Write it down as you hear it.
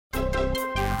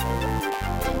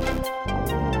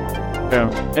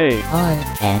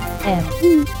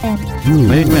I-N-M-E-N-U.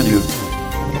 Main menu.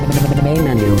 Main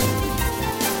menu.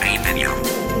 Main menu.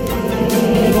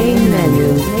 Main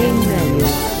menu. Main menu.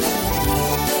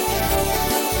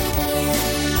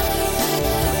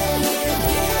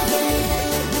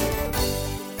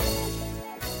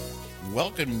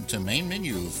 Welcome to Main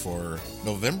Menu for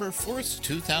November 4th,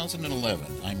 2011.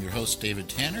 I'm your host, David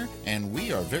Tanner, and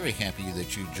we are very happy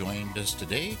that you joined us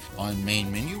today on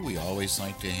Main Menu. We always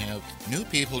like to have new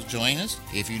people join us.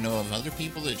 If you know of other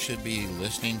people that should be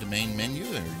listening to Main Menu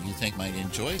or you think might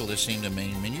enjoy listening to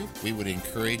Main Menu, we would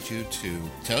encourage you to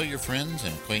tell your friends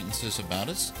and acquaintances about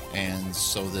us, and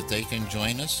so that they can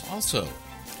join us also.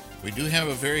 We do have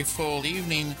a very full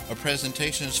evening of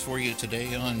presentations for you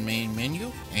today on Main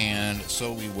Menu, and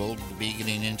so we will be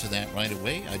getting into that right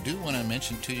away. I do want to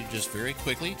mention to you just very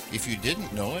quickly, if you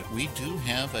didn't know it, we do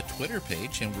have a Twitter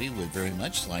page, and we would very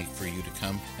much like for you to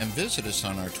come and visit us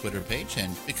on our Twitter page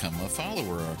and become a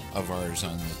follower of ours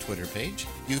on the Twitter page.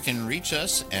 You can reach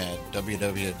us at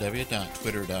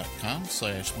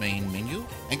www.twitter.com/mainmenu,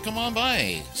 and come on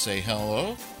by, say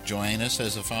hello, join us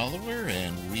as a follower,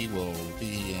 and we will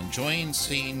be enjoying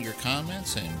seeing your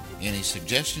comments and any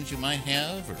suggestions you might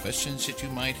have or questions that you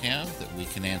might have that we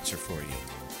can answer for you.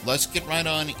 Let's get right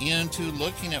on into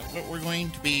looking at what we're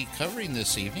going to be covering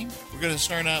this evening. We're going to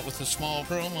start out with a small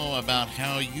promo about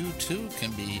how you too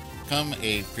can become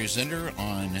a presenter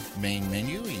on Main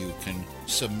Menu. You can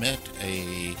submit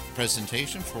a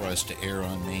presentation for us to air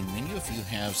on Main Menu if you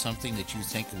have something that you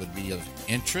think would be of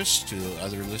interest to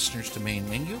other listeners to Main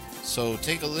Menu. So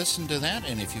take a listen to that,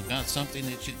 and if you've got something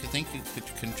that you think you could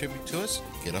contribute to us,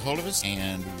 get a hold of us,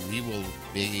 and we will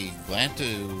be glad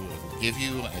to give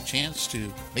you a chance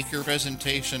to make your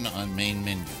presentation on Main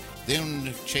Menu.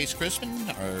 Then Chase Crispin,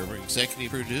 our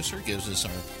executive producer, gives us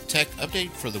our tech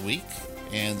update for the week,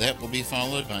 and that will be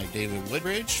followed by David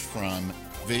Woodbridge from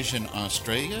Vision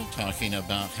Australia, talking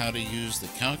about how to use the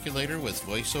calculator with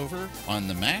VoiceOver on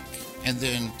the Mac. And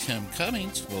then Tim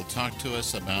Cummings will talk to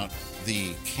us about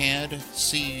the CAD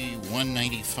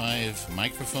C195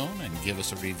 microphone and give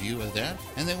us a review of that.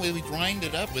 And then we wind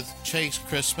it up with Chase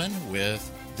Crispin with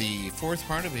the fourth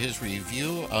part of his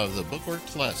review of the Bookport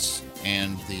Plus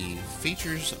and the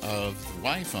features of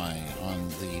Wi-Fi on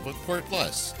the Bookport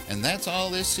Plus. And that's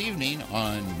all this evening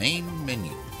on Main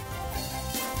Menu.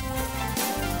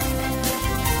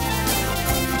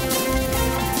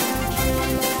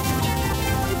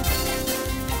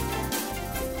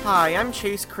 Hi, I'm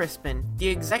Chase Crispin, the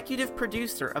executive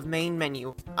producer of Main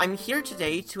Menu. I'm here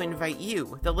today to invite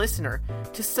you, the listener,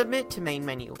 to submit to Main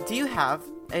Menu. Do you have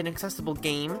an accessible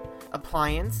game,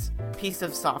 appliance, piece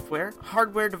of software,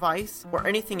 hardware device, or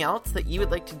anything else that you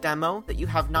would like to demo that you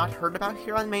have not heard about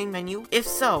here on Main Menu? If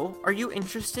so, are you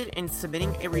interested in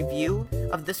submitting a review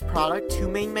of this product to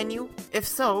Main Menu? If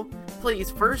so, please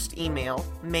first email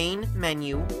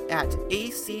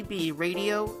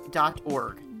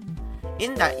mainmenu@acbradio.org.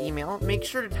 In that email, make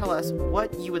sure to tell us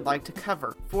what you would like to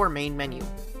cover for Main Menu.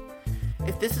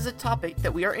 If this is a topic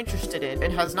that we are interested in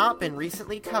and has not been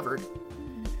recently covered,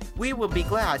 we will be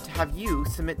glad to have you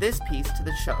submit this piece to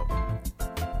the show.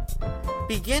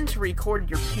 Begin to record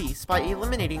your piece by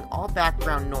eliminating all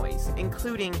background noise,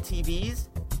 including TVs,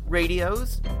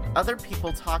 radios, other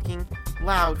people talking,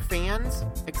 loud fans,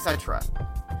 etc.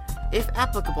 If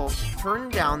applicable, turn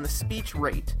down the speech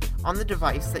rate on the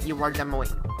device that you are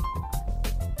demoing.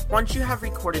 Once you have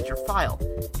recorded your file,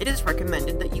 it is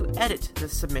recommended that you edit the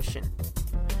submission.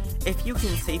 If you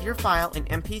can save your file in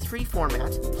MP3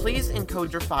 format, please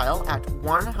encode your file at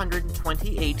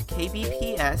 128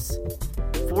 kbps,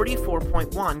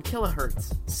 44.1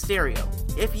 kHz, stereo.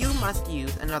 If you must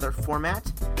use another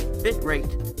format,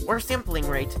 bitrate, or sampling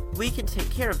rate, we can take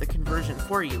care of the conversion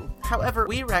for you. However,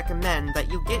 we recommend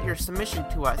that you get your submission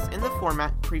to us in the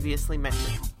format previously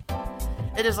mentioned.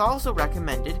 It is also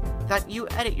recommended that you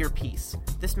edit your piece.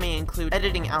 This may include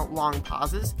editing out long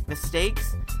pauses,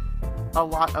 mistakes, a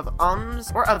lot of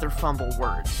ums, or other fumble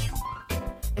words.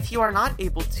 If you are not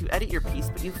able to edit your piece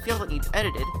but you feel it needs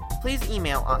edited, please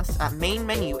email us at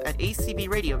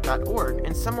mainmenu@acbradio.org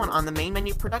and someone on the Main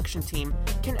Menu production team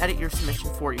can edit your submission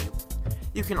for you.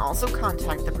 You can also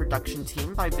contact the production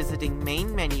team by visiting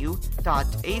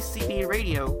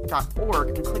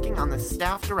mainmenu.acbradio.org and clicking on the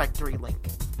staff directory link.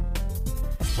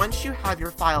 Once you have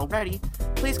your file ready,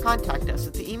 please contact us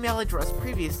at the email address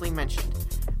previously mentioned,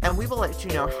 and we will let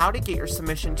you know how to get your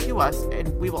submission to us,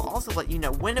 and we will also let you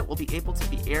know when it will be able to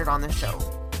be aired on the show.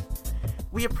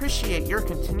 We appreciate your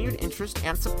continued interest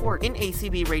and support in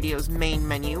ACB Radio's Main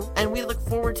Menu, and we look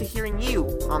forward to hearing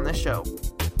you on the show.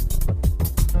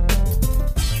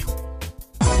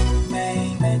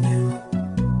 Main Menu.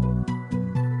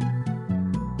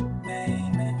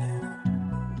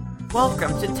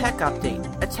 Welcome to Tech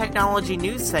Update, a technology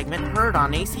news segment heard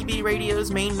on ACB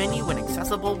Radio's main menu and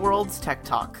Accessible World's Tech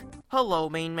Talk. Hello,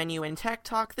 main menu and Tech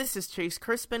Talk. This is Chase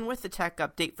Crispin with the Tech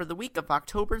Update for the week of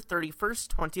October 31st,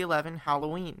 2011,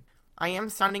 Halloween. I am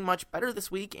sounding much better this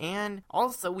week, and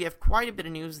also we have quite a bit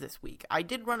of news this week. I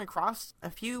did run across a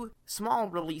few small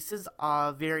releases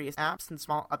of various apps and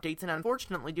small updates, and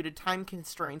unfortunately, due to time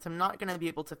constraints, I'm not going to be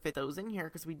able to fit those in here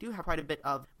because we do have quite a bit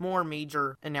of more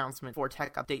major announcement for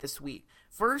Tech Update this week.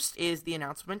 First is the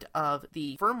announcement of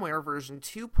the firmware version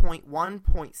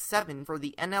 2.1.7 for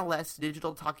the NLS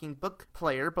Digital Talking Book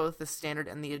Player, both the standard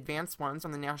and the advanced ones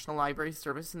on the National Library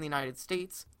Service in the United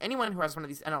States. Anyone who has one of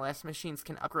these NLS machines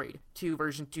can upgrade to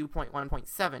version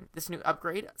 2.1.7. This new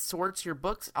upgrade sorts your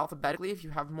books alphabetically if you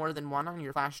have more than one on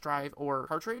your flash drive or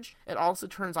cartridge. It also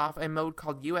turns off a mode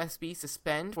called USB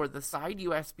Suspend for the side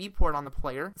USB port on the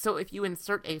player, so if you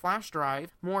insert a flash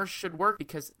drive, more should work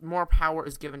because more power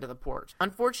is given to the port.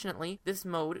 Unfortunately, this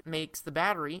mode makes the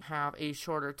battery have a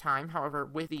shorter time. However,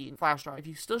 with the flash drive,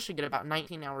 you still should get about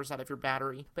 19 hours out of your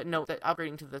battery, but note that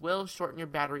upgrading to this will shorten your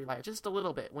battery life just a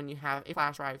little bit when you have a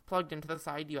flash drive plugged into the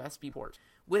side USB port.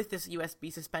 With this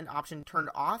USB suspend option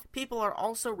turned off, people are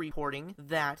also reporting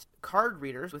that card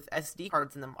readers with SD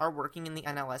cards in them are working in the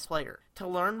NLS player. To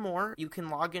learn more, you can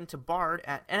log into Bard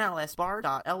at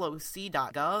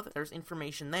nlsbard.loc.gov. There's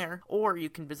information there, or you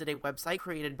can visit a website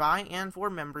created by and for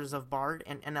members of Bard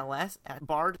and NLS at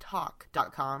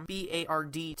bardtalk.com,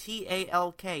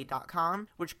 bardtalk.com,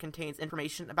 which contains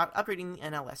information about upgrading the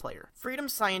NLS player. Freedom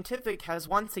Scientific has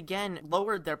once again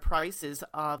lowered their prices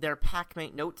of their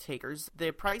PackMate note takers.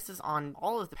 The prices on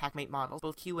all of the PackMate models,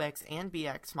 both QX and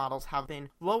BX models, have been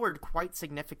lowered quite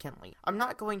significantly. I'm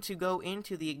not going to go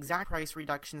into the exact price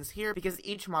reductions here because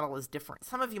each model is different.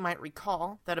 Some of you might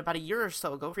recall that about a year or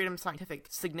so ago, Freedom Scientific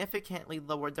significantly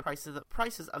lowered the prices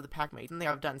of the PackMates, and they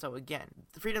have done so again.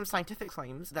 The Freedom Scientific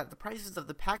claims that the prices of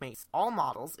the PackMates, all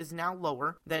models, is now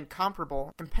lower than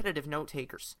comparable competitive note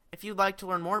takers. If you'd like to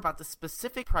learn more about the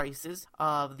specific prices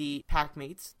of the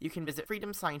PackMates, you can visit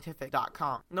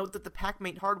freedomscientific.com. Note that the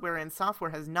PackMate hardware and software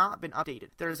has not been updated.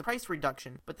 There is a price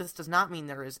reduction, but this does not mean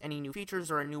there is any new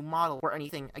features or a new model or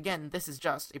anything. Again, this is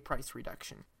just a price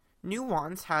reduction.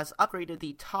 Nuance has upgraded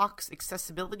the Talks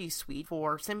Accessibility Suite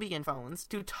for Symbian phones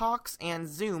to Talks and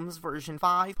Zooms version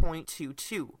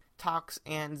 5.22. Talks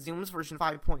and Zooms version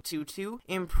 5.22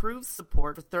 improves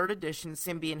support for 3rd edition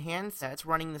Symbian handsets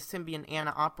running the Symbian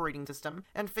Anna operating system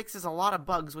and fixes a lot of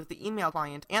bugs with the email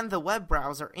client and the web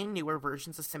browser in newer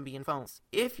versions of Symbian phones.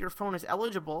 If your phone is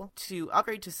eligible to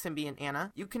upgrade to Symbian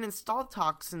Anna, you can install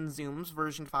Talks and Zooms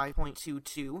version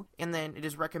 5.22, and then it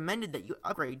is recommended that you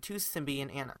upgrade to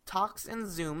Symbian Anna. Talks and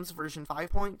Zooms version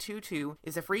 5.22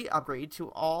 is a free upgrade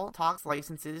to all Talks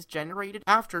licenses generated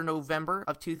after November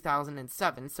of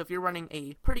 2007, so if you're running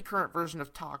a pretty current version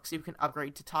of Talks, you can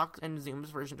upgrade to Talks and Zooms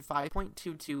version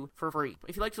 5.22 for free.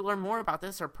 If you'd like to learn more about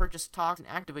this or purchase Talks and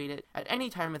activate it at any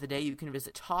time of the day, you can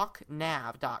visit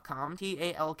talknav.com,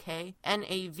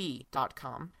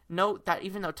 talknav.com. Note that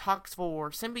even though Talks for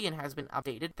Symbian has been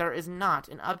updated, there is not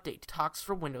an update to Talks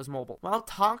for Windows Mobile. While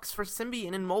Talks for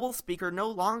Symbian and Mobile Speak are no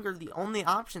longer the only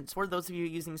options for those of you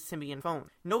using Symbian phones.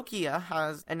 Nokia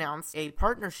has announced a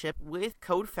partnership with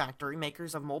Code Factory,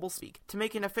 makers of Mobile Speak, to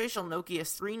make an official Nokia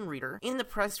screen reader. In the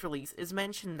press release is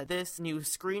mentioned that this new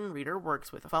screen reader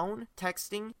works with phone,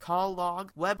 texting, call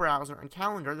log, web browser, and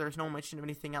calendar. There's no mention of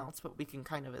anything else, but we can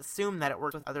kind of assume that it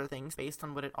works with other things based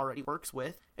on what it already works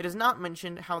with. It is not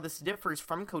mentioned how this differs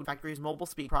from Code Factory's Mobile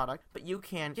Speak product, but you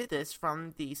can get this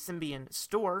from the Symbian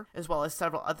store as well as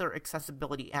several other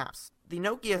accessibility apps. The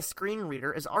Nokia screen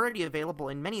reader is already available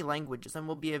in many languages and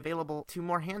will be available to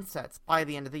more handsets by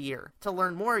the end of the year. To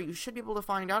learn more, you should be able to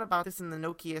find out about this in the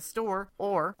Nokia store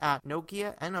or at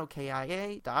nokia.com.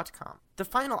 The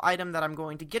final item that I'm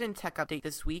going to get in Tech Update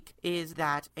this week is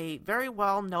that a very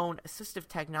well-known assistive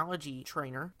technology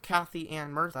trainer, Kathy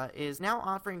Ann Murtha, is now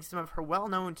offering some of her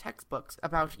well-known textbooks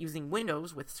about using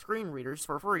Windows with screen readers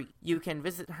for free. You can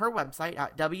visit her website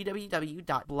at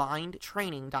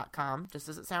www.blindtraining.com, just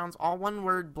as it sounds, all one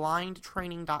word,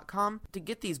 blindtraining.com, to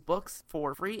get these books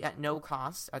for free at no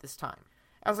cost at this time.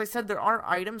 As I said, there are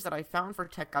items that I found for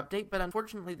Tech Update, but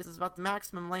unfortunately this is about the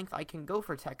maximum length I can go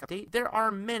for Tech Update. There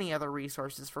are many other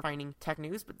resources for finding tech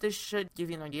news, but this should give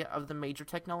you an idea of the major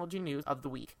technology news of the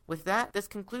week. With that, this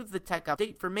concludes the Tech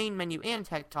Update for Main Menu and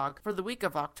Tech Talk for the week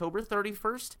of October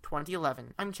 31st,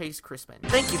 2011. I'm Chase Crispin.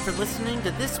 Thank you for listening to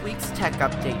this week's Tech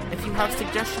Update. If you have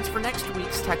suggestions for next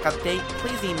week's Tech Update,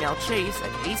 please email Chase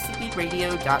at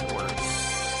acbradio.org.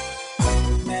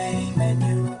 Main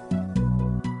menu.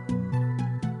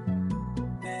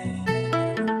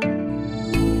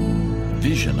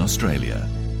 Vision Australia.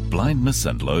 Blindness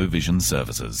and low vision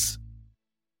services.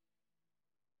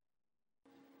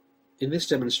 In this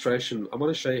demonstration, I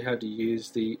want to show you how to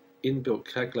use the inbuilt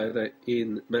calculator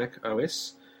in Mac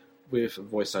OS with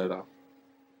VoiceOver.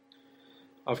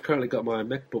 I've currently got my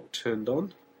MacBook turned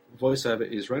on,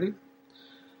 VoiceOver is running,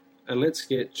 and let's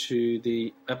get to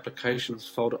the Applications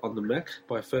folder on the Mac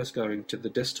by first going to the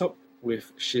desktop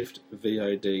with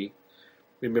Shift-VOD,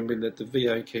 remembering that the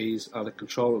VO keys are the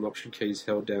Control and Option keys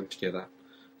held down together.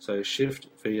 So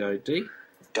Shift-VOD.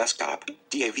 Desktop.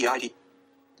 DAVID.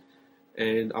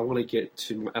 And I want to get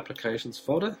to my Applications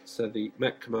folder, so the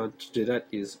Mac command to do that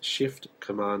is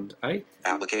Shift-Command-A.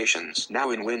 Applications.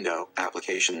 Now in window.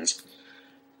 Applications.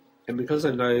 And because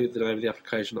I know the name of the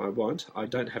application I want, I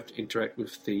don't have to interact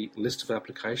with the list of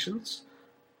applications.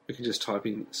 We can just type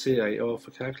in CAL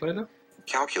for calculator.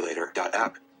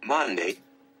 Calculator.app. Monday.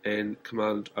 And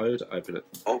Command-O to open it.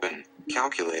 Open.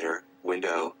 Calculator.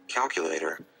 Window.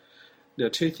 Calculator. Now,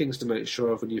 two things to make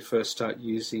sure of when you first start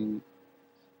using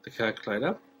the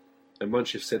calculator, and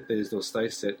once you've set these, they'll stay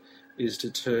set, is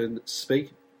to turn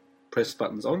Speak Press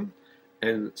buttons on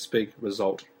and Speak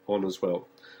Result on as well.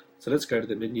 So let's go to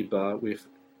the menu bar with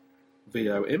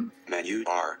VOM. Menu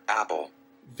bar. Apple.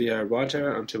 VO right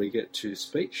arrow until we get to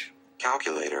Speech.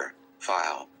 Calculator.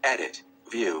 File. Edit.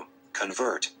 View.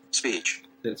 Convert. Speech.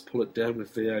 Let's pull it down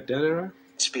with VO down arrow.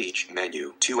 Speech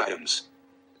menu. 2 items.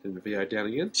 And VO down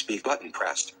again. Speak button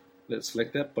pressed. Let's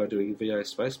select that by doing VO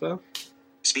spacebar.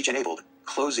 Speech enabled.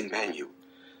 Closing menu.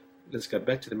 Let's go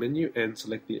back to the menu and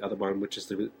select the other one, which is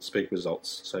the Speak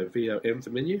Results. So VOM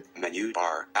for menu. Menu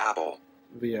bar. Apple.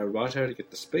 VO right arrow to get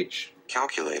the speech.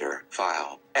 Calculator.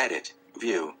 File. Edit.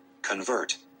 View.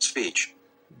 Convert. Speech.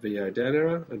 VO down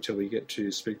arrow until we get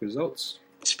to Speak Results.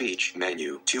 Speech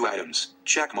menu. 2 items.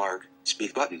 Check mark.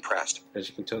 Speak button pressed. As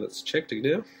you can tell, that's checked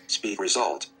now. Speak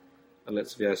result. And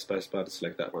let's VO spacebar to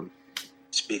select that one.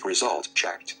 Speak result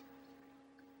checked.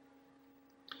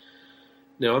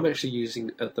 Now, I'm actually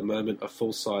using at the moment a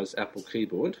full-size Apple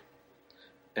keyboard,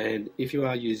 and if you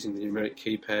are using the numeric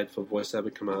keypad for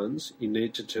VoiceOver commands, you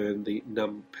need to turn the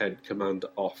numpad command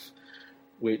off,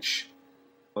 which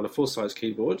on a full-size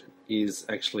keyboard is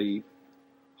actually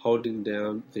holding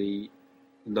down the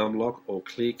numlock or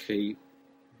clear key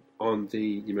on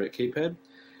the numeric keypad,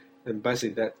 and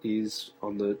basically that is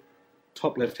on the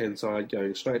top left-hand side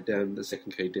going straight down, the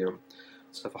second key down.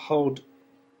 So if I hold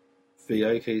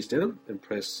VO keys down and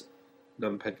press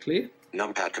numpad clear.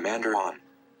 Numpad commander on.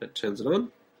 That turns it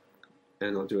on.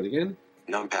 And I'll do it again.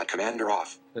 Numpad commander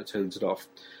off. That turns it off.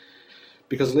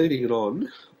 Because leaving it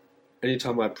on,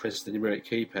 anytime I press the numeric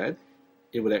keypad,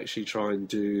 it would actually try and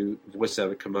do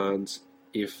VoiceOver commands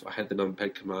if I had the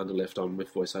numpad commander left on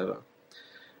with VoiceOver.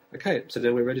 Okay, so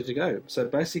now we're ready to go. So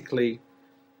basically,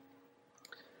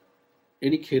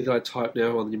 any key that I type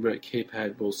now on the numeric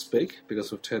keypad will speak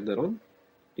because we've turned that on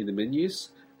in the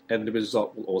menus, and the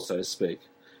result will also speak.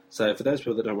 So for those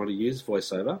people that don't want to use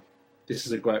VoiceOver, this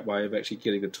is a great way of actually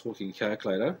getting a talking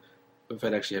calculator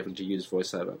without actually having to use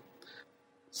VoiceOver.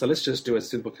 So let's just do a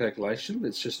simple calculation.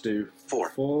 Let's just do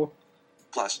 4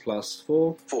 plus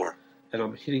 4, and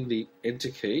I'm hitting the Enter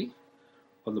key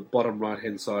on the bottom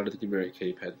right-hand side of the numeric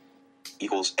keypad.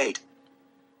 Equals 8.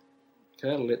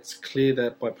 Okay, let's clear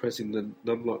that by pressing the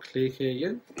numlock clear key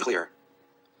again. Clear.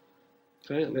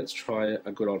 Okay, let's try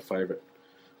a good old favourite.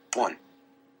 1,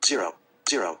 0,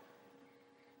 0.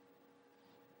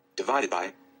 Divided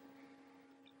by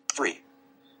 3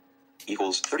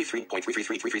 equals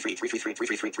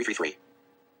 33.3333333333333.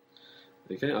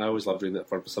 Okay, I always love doing that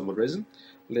for some odd reason.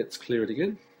 Let's clear it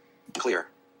again. Clear.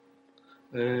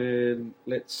 And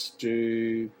let's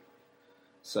do,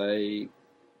 say,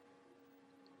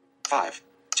 5,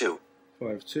 2.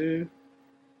 5, 2.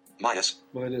 Minus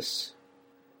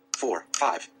 4,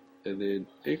 5. And then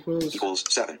equals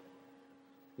 7.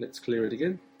 Let's clear it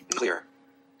again. Clear.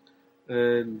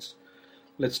 And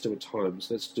let's do a times.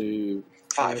 Let's do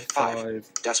 5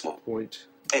 decimal point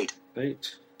 8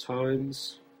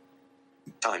 times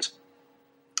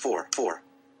 4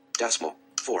 decimal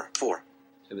 4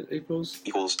 and then equals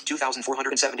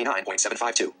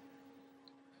 2,479.752.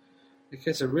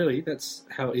 Okay, so really that's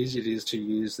how easy it is to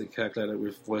use the calculator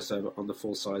with VoiceOver on the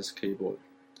full-size keyboard.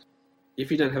 If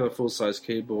you don't have a full-size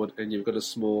keyboard and you've got a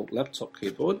small laptop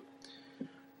keyboard,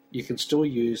 you can still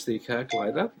use the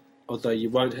calculator, although you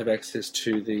won't have access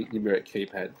to the numeric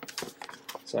keypad.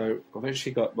 So I've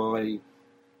actually got my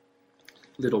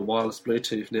little wireless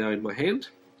Bluetooth now in my hand,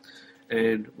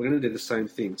 and we're going to do the same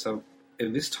thing. So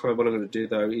in this time what I'm going to do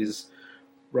though is,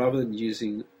 rather than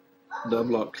using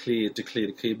numlock clear to clear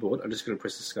the keyboard, I'm just going to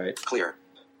press escape. Clear.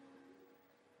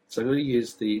 So I'm going to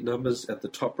use the numbers at the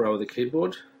top row of the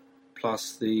keyboard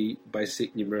plus the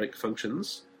basic numeric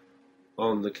functions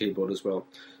on the keyboard as well.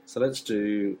 So let's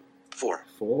do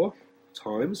 4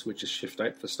 times, which is Shift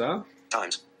 8 for star.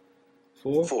 Times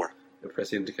 4. And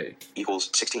press Enter key. equals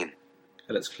 16. Okay,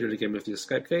 let's clear it again with the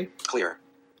Escape key. Clear.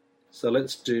 So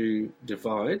let's do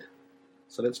divide.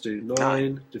 So let's do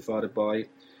 9 divided by,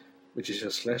 which is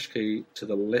your slash key to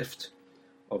the left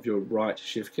of your right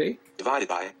Shift key. Divided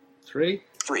by 3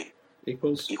 3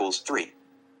 equals. 3.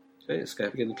 Okay,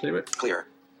 Escape again and clear it. Clear.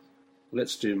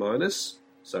 Let's do minus.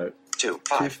 So 2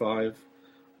 2, 5 5,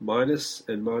 minus,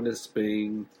 and minus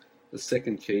being the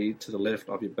second key to the left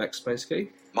of your backspace key.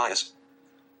 minus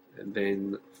And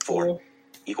then 4 4.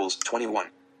 equals 21.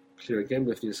 Clear again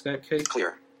with the Escape key.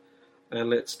 Clear.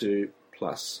 And let's do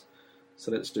plus.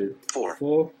 So let's do 4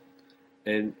 4.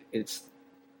 And it's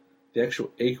the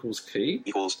actual equals key.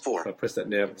 equals If I 4. press that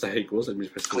now, it's equals, and we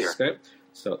press the Clear. Escape.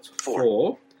 So it's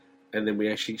 4. And then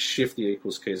we actually shift the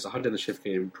equals key. So hold down the Shift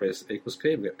key and press equals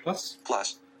key, and we get plus.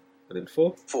 Plus And then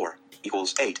 4. 4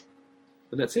 equals 8.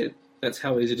 And that's it. That's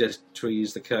how easy it is to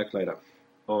use the calculator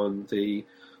on the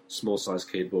small size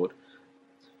keyboard.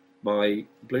 My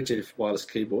Bluetooth wireless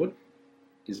keyboard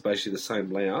is basically the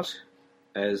same layout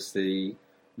as the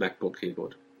MacBook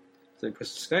keyboard. So then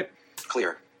press Escape.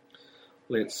 Clear.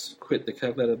 Let's quit the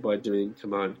calculator by doing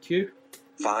Command Q.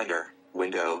 Finder.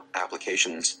 Window.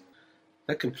 Applications.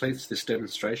 That completes this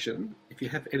demonstration. If you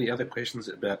have any other questions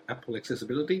about Apple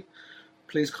accessibility,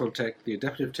 please contact the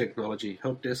Adaptive Technology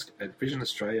Help Desk at Vision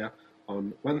Australia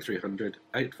on 1300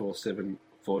 847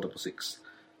 466.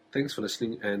 Thanks for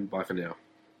listening, and bye for now.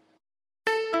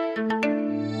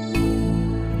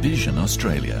 Vision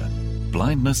Australia.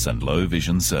 Blindness and low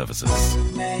vision services.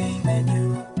 Main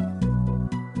menu.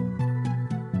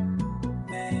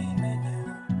 Main menu.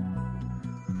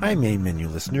 Hi Main Menu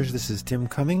listeners, this is Tim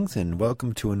Cummings and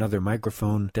welcome to another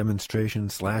microphone demonstration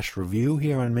 / review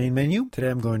here on Main Menu. Today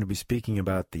I'm going to be speaking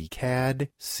about the CAD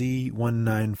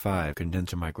C195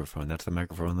 condenser microphone. That's the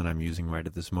microphone that I'm using right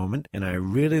at this moment, and I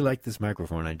really like this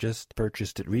microphone. I just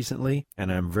purchased it recently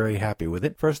and I'm very happy with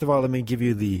it. First of all, let me give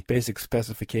you the basic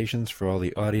specifications for all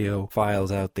the audio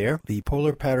files out there. The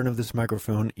polar pattern of this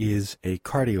microphone is a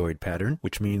cardioid pattern,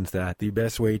 which means that the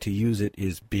best way to use it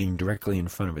is being directly in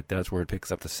front of it. That's where it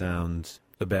picks up the sounds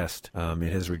the best.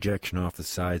 It has rejection off the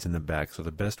sides and the back, so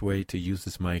the best way to use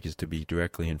this mic is to be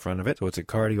directly in front of it. So it's a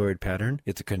cardioid pattern.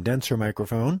 It's a condenser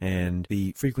microphone, and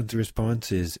the frequency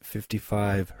response is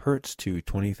 55 hertz to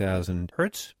 20,000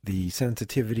 hertz. The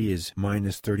sensitivity is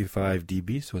minus 35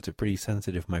 dB, so it's a pretty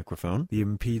sensitive microphone. The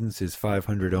impedance is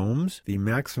 500 ohms. The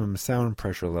maximum sound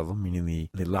pressure level, meaning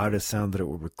the loudest sound that it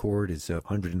will record, is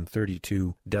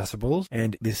 132 decibels,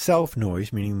 and the self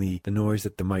noise, meaning the noise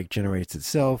that the mic generates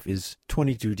itself, is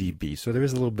 22 dB. So there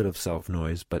is a little bit of self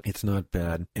noise, but it's not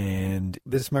bad. And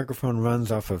this microphone runs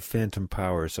off of phantom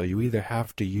power, so you either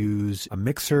have to use a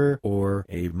mixer or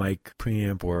a mic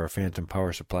preamp or a phantom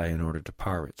power supply in order to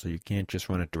power it. So you can't just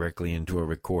run it directly into a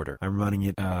recorder. I'm running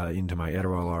it into my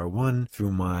Edirol R1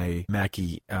 through my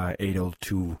Mackie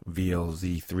 802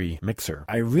 VLZ3 mixer.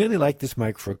 I really like this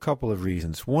mic for a couple of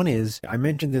reasons. One is, I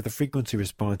mentioned that the frequency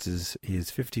response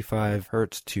is 55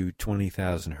 hertz to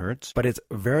 20,000 hertz, but it's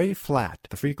very flat.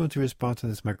 The frequency response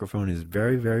on this microphone is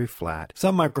very, very flat.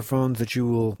 Some microphones that you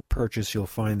will purchase, you'll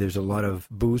find there's a lot of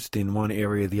boost in one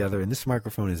area or the other, and this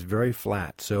microphone is very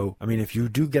flat. So, I mean, if you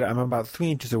do get, I'm about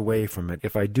 3 inches away from it.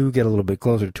 If I do get a little bit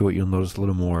closer to it, you'll notice a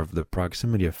little more of the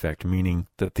proximity effect, meaning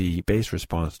that the bass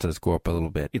response does go up a little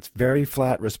bit. It's very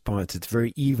flat response. It's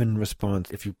very even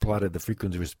response if you plotted the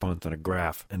frequency response on a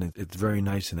graph, and it's very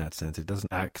nice in that sense. It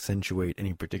doesn't accentuate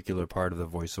any particular part of the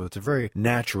voice, so it's a very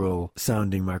natural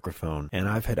sounding microphone. And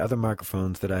I've had other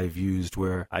microphones that I've used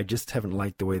where I just haven't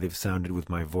liked the way they've sounded with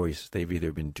my voice. They've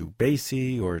either been too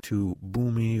bassy or too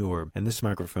boomy, and this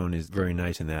microphone is very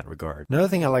nice in that regard. Another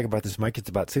thing I like about this mic, it's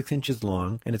about 6 inches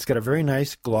long, and it's got a very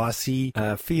nice glossy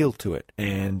feel to it.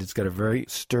 And it's got a very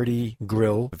sturdy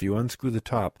grill. If you unscrew the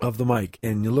top of the mic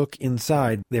and you look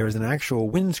inside, there is an actual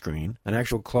windscreen, an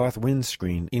actual cloth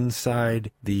windscreen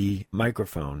inside the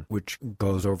microphone, which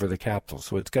goes over the capsule.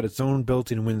 So it's got its own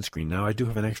built-in windscreen. Now, I do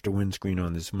have an extra windscreen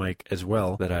on this mic as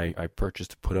well that I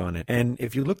purchased to put on it. And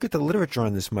if you look at the literature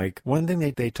on this mic, one thing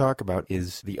that they talk about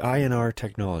is the INR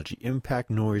technology, Impact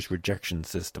Noise Rejection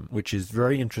System, which is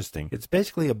very interesting. It's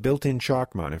basically a built-in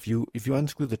shock mount. If you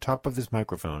unscrew the top of this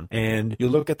microphone and you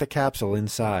look at the capsule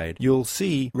inside, you'll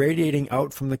see radiating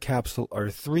out from the capsule are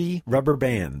 3 rubber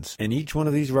bands, and each one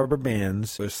of these rubber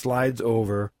bands slides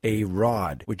over a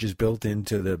rod which is built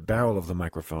into the barrel of the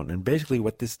microphone. And basically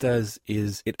what this does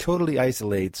is it totally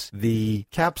isolates the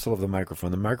capsule of the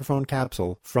microphone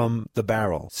capsule, from the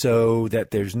barrel so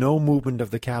that there's no movement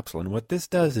of the capsule. And what this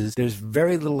does is there's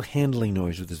very little handling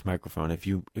noise with this microphone. If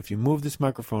you move this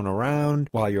microphone around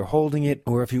while you're holding it,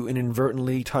 or if you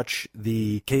inadvertently touch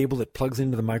the cable that plugs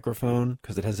into the microphone,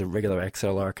 because it has a regular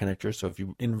XLR connector, so if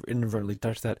you inadvertently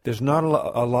touch that, there's not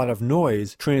a lot of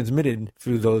noise transmitted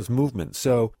through those movements.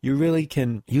 So you really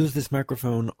can use this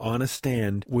microphone on a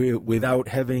stand without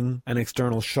having an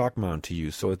external shock mount to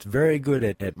use. So it's very good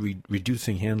at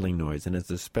reducing handling noise, and it's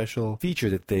a special feature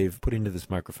that they've put into this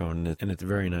microphone, and it's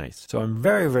very nice. So I'm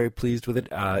very, very pleased with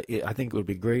it. I think it would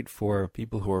be great for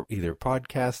people who are either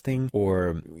podcasting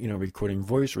or, recording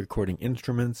voice, recording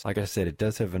instruments. Like I said, it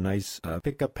does have a nice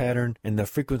pickup pattern, and the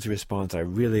frequency response, I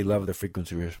really love the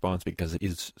frequency response because it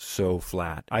is so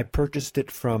flat. I purchased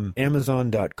it from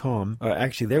Amazon.com.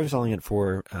 Actually, they were selling it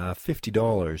for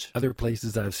 $50. Other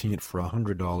places I've seen it for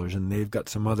 $100, and they've got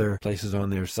some other places on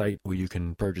their site where you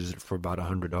can purchase it for about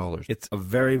 $100. It's a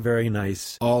very, very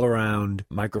nice all-around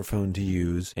microphone to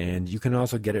use, and you can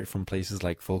also get it from places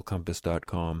like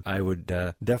fullcompass.com. I would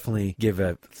definitely give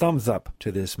a thumbs up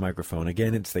to this microphone.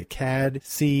 Again, it's the CAD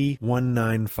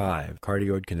C195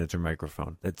 cardioid condenser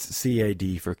microphone. That's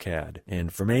CAD for CAD.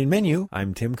 And for Main Menu,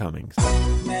 I'm Tim Cummings.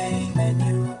 Main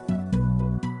menu.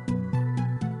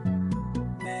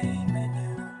 Main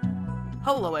menu.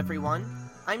 Hello everyone,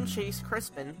 I'm Chase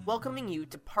Crispin, welcoming you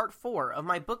to part 4 of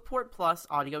my Bookport Plus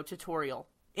audio tutorial.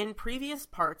 In previous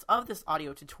parts of this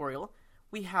audio tutorial,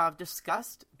 we have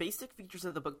discussed basic features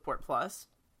of the Bookport Plus,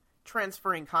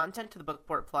 transferring content to the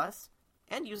Bookport Plus,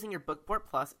 and using your Bookport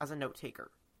Plus as a note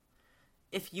taker.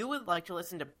 If you would like to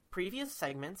listen to previous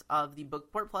segments of the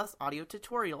Bookport Plus audio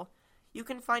tutorial, you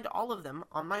can find all of them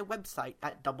on my website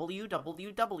at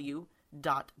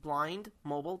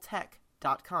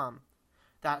www.blindmobiletech.com.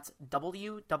 That's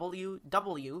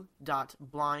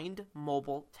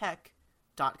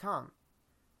www.blindmobiletech.com.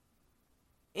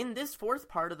 In this fourth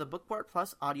part of the Bookport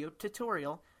Plus audio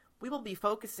tutorial, we will be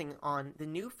focusing on the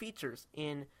new features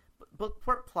in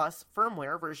Bookport Plus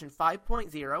firmware version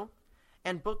 5.0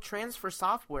 and Book Transfer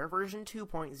software version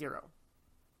 2.0.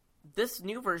 This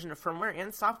new version of firmware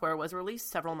and software was released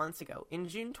several months ago, in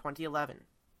June 2011.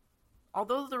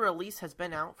 Although the release has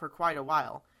been out for quite a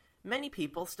while, many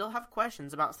people still have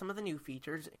questions about some of the new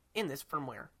features in this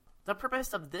firmware. The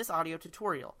purpose of this audio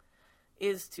tutorial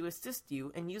is to assist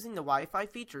you in using the Wi-Fi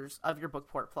features of your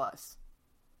Bookport Plus.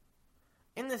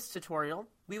 In this tutorial,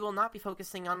 we will not be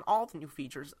focusing on all the new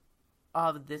features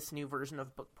of this new version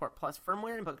of Bookport Plus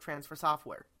firmware and Book Transfer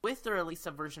software. With the release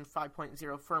of version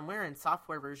 5.0 firmware and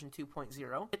software version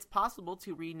 2.0, it's possible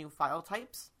to read new file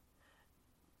types.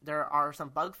 There are some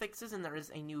bug fixes, and there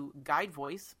is a new guide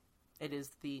voice. It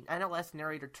is the NLS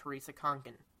narrator Teresa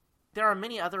Konkin. There are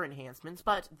many other enhancements,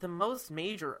 but the most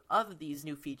major of these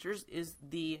new features is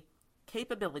the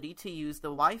capability to use the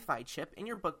Wi-Fi chip in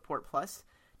your Bookport Plus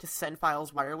to send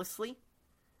files wirelessly,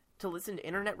 to listen to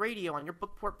internet radio on your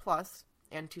Bookport Plus,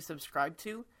 and to subscribe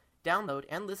to, download,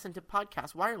 and listen to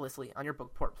podcasts wirelessly on your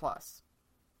Bookport Plus.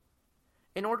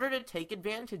 In order to take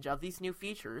advantage of these new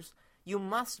features, you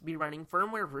must be running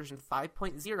firmware version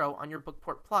 5.0 on your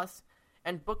Bookport Plus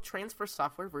and Book Transfer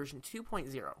software version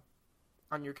 2.0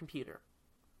 on your computer.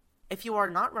 If you are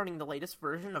not running the latest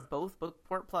version of both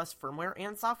Bookport Plus firmware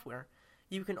and software,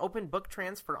 you can open Book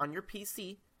Transfer on your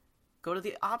PC, go to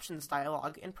the Options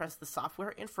dialog, and press the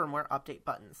Software and Firmware Update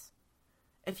buttons.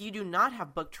 If you do not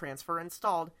have Book Transfer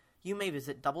installed, you may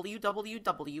visit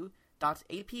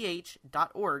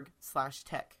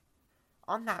www.aph.org/tech.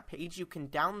 On that page, you can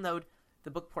download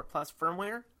the Bookport Plus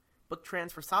firmware, Book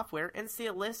Transfer software, and see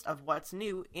a list of what's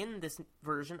new in this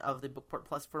version of the Bookport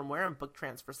Plus firmware and Book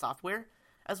Transfer software,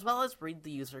 as well as read the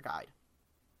user guide.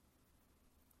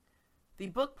 The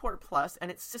Bookport Plus and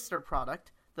its sister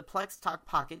product, the Plex Talk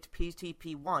Pocket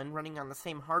PTP-1 running on the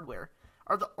same hardware,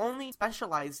 are the only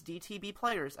specialized DTB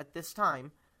players at this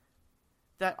time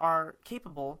that are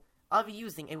capable of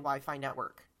using a Wi-Fi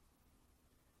network.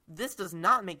 This does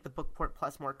not make the Bookport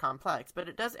Plus more complex, but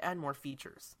it does add more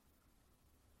features.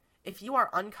 If you are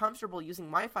uncomfortable using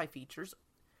Wi-Fi features,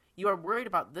 you are worried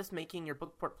about this making your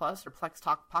Bookport Plus or Plex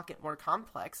Talk Pocket more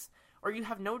complex, or you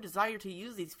have no desire to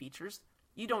use these features,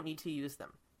 you don't need to use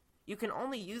them. You can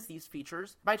only use these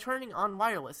features by turning on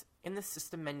wireless in the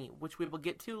system menu, which we will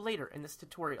get to later in this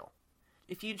tutorial.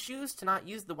 If you choose to not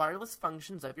use the wireless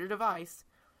functions of your device,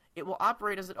 it will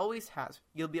operate as it always has.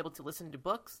 You'll be able to listen to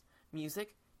books,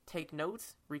 music, take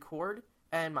notes, record,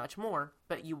 and much more,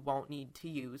 but you won't need to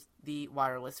use the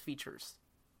wireless features.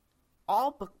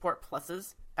 All Bookport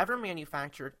Pluses ever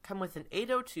manufactured come with an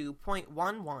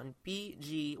 802.11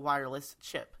 BG wireless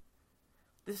chip.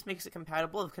 This makes it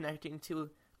compatible with connecting to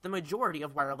the majority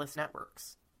of wireless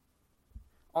networks.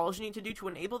 All you need to do to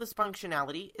enable this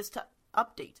functionality is to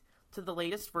update to the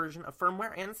latest version of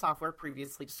firmware and software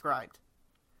previously described.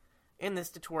 In this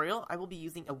tutorial, I will be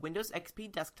using a Windows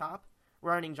XP desktop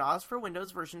running JAWS for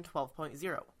Windows version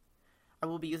 12.0. I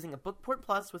will be using a Bookport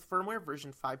Plus with firmware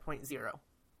version 5.0.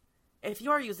 If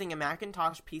you are using a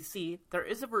Macintosh PC, there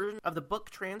is a version of the book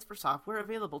transfer software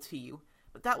available to you,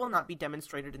 but that will not be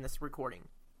demonstrated in this recording.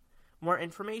 More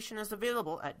information is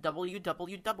available at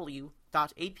www.aph.org/tech.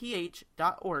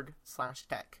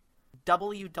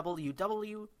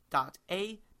 www.ap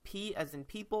as in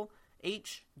people,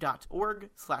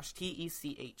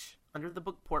 h.org/tech under the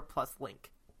Bookport Plus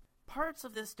link. Parts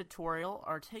of this tutorial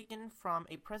are taken from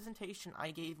a presentation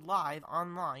I gave live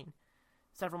online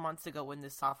several months ago when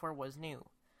this software was new.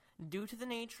 Due to the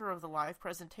nature of the live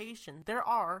presentation, there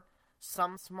are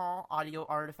some small audio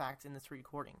artifacts in this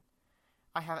recording.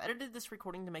 I have edited this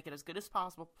recording to make it as good as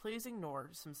possible. Please ignore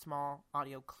some small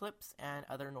audio clips and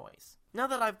other noise. Now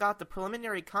that I've got the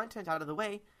preliminary content out of the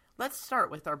way, let's start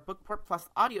with our Bookport Plus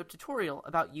audio tutorial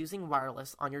about using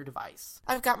wireless on your device.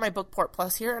 I've got my Bookport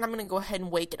Plus here, and I'm going to go ahead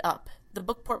and wake it up. The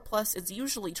Bookport Plus is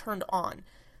usually turned on,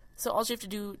 so all you have to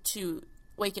do to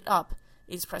wake it up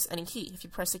is press any key. If you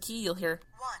press a key, you'll hear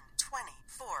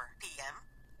 1:24 p.m.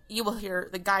 You will hear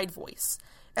the guide voice.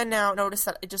 And now notice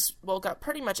that it just woke up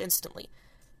pretty much instantly.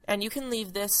 And you can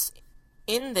leave this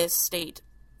in this state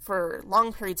for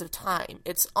long periods of time.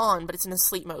 It's on, but it's in a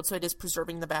sleep mode, so it is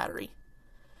preserving the battery.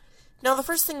 Now, the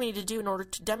first thing we need to do in order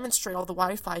to demonstrate all the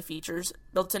Wi-Fi features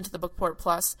built into the Bookport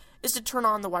Plus is to turn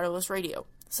on the wireless radio.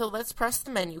 So let's press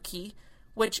the menu key,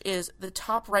 which is the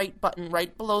top right button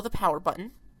right below the power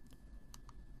button.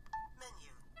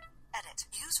 Menu. Edit.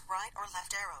 Use right or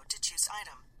left arrow to choose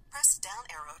item. Press down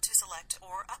arrow to select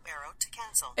or up arrow to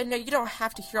cancel. And now you don't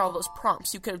have to hear all those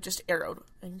prompts. You could have just arrowed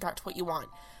and got to what you want.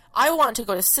 I want to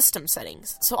go to System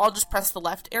Settings, so I'll just press the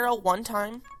left arrow one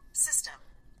time. System.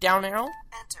 Down arrow.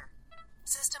 Enter.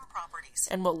 System properties.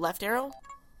 And we'll left arrow.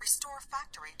 Restore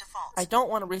factory defaults. I don't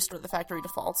want to restore the factory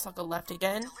defaults. I'll go left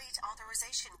again. Delete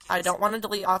authorization keys. I don't want to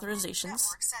delete authorizations.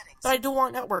 Network settings. But I do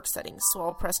want network settings, so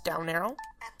I'll press down arrow.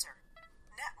 Enter.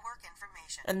 Network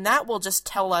information. And that will just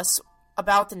tell us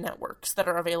about the networks that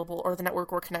are available or the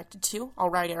network we're connected to. I'll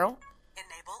right arrow.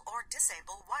 Enable or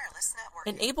disable wireless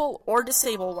networking. Enable or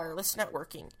disable wireless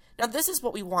networking. Now this is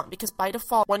what we want because by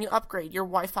default when you upgrade your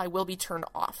Wi-Fi will be turned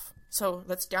off. So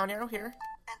let's down arrow here.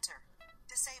 Enter.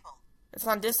 Disable. It's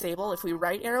on disable. If we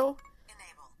right arrow,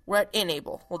 Enable. we're at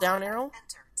enable. We'll down arrow.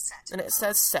 Enter. Set. And it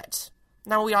says set.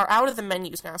 Now we are out of the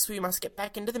menus now, so we must get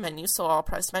back into the menu. So I'll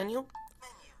press menu, Menu.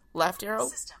 left arrow,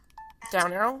 System.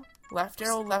 down arrow, left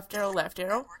arrow, left arrow, left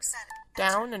arrow, Network setting.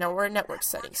 down, and now we're in network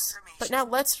settings. But now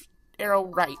let's arrow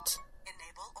right.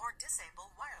 Enable or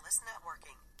disable wireless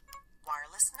networking.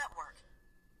 Wireless network.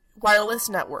 Wireless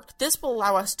network. This will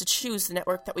allow us to choose the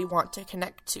network that we want to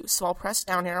connect to. So I'll press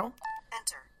down arrow,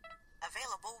 Enter.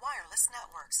 Available wireless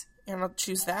networks. and I'll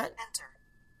choose that. Enter.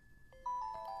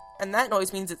 And that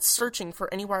noise means it's searching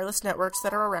for any wireless networks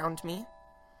that are around me.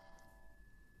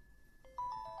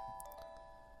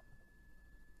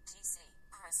 DC,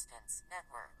 Crespins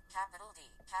Network, capital D,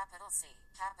 capital C,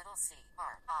 capital C,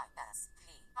 R, I, S,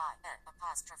 P, I, N,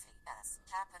 apostrophe S,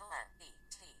 capital N, E,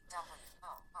 T, W, O,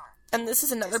 R. And this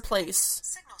is another place.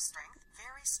 Signal strength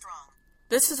very strong.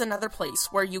 This is another place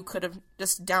where you could have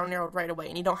just down arrowed right away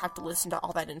and you don't have to listen to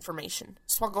all that information.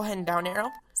 So I'll go ahead and down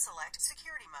arrow. Select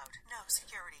security mode. No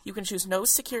security. You can choose no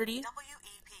security,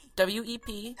 WEP. WEP,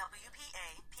 WPA.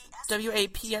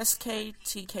 WAPSK,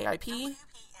 TKIP, WPA.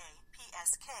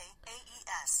 PSK.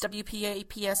 AES. WPA,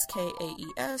 PSK,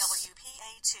 AES,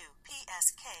 WPA2.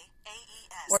 PSK.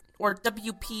 AES. or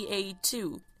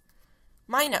WPA2.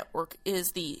 My network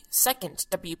is the second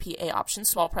WPA option,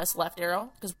 so I'll press left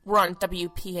arrow, because we're on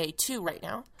WPA2 right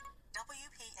now,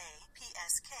 WPA.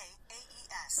 PSK.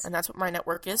 AES. and that's what my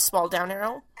network is, so I'll down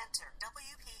arrow, Enter.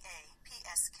 WPA.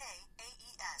 PSK.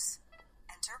 AES.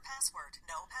 Enter password.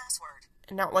 No password.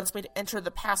 and now it wants me to enter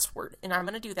the password, and I'm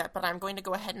going to do that, but I'm going to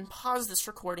go ahead and pause this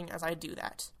recording as I do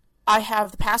that. I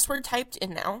have the password typed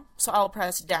in now, so I'll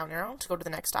press down arrow to go to the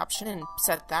next option and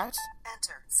set that.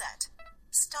 Enter. Set.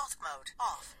 Stealth mode.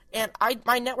 Off. And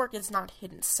my network is not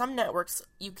hidden. Some networks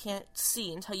you can't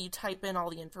see until you type in all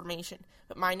the information,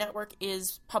 but my network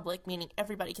is public, meaning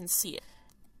everybody can see it.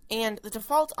 And the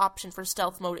default option for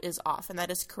stealth mode is off, and that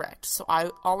is correct. So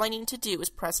all I need to do is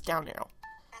press down arrow.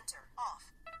 Enter.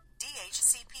 Off.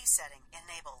 DHCP setting.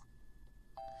 Enable.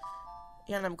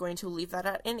 And I'm going to leave that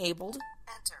at enabled.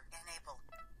 Enter. Enable.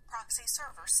 proxy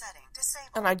server setting. Disable.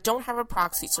 And I don't have a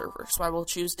proxy server, so I will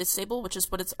choose disable, which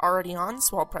is what it's already on,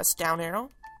 so I'll press down arrow.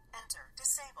 Enter.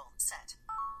 Disable. Set.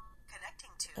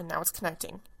 Connecting to. And now it's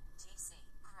connecting. TC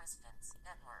Correspondence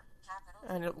Network.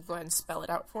 Capital And it will go ahead and spell it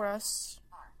out for us.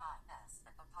 RIS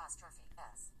apostrophe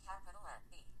S capital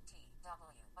NETWORK.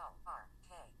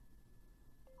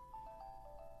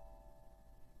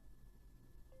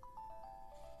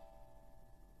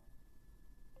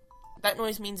 That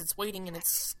noise means it's waiting and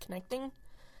it's connecting.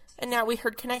 And now we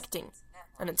heard connecting.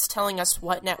 And it's telling us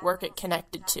what network it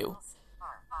connected to.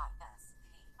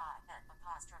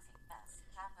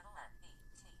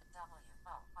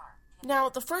 Now,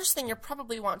 the first thing you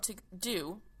probably want to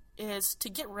do is to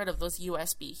get rid of those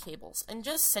USB cables and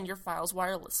just send your files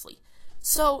wirelessly.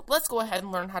 So, let's go ahead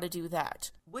and learn how to do that.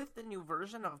 With the new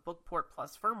version of Bookport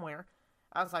Plus firmware,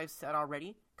 as I've said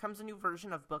already, comes a new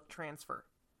version of Book Transfer.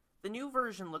 The new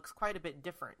version looks quite a bit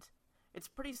different. It's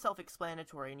pretty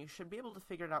self-explanatory and you should be able to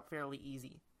figure it out fairly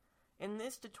easy. In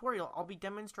this tutorial, I'll be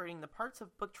demonstrating the parts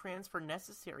of Book Transfer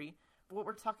necessary for what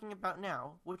we're talking about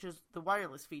now, which is the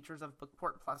wireless features of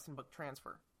Bookport Plus and Book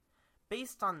Transfer.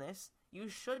 Based on this, you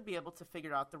should be able to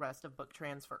figure out the rest of Book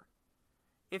Transfer.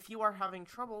 If you are having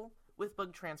trouble with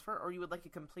Book Transfer or you would like a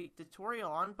complete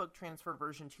tutorial on Book Transfer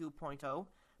version 2.0,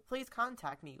 please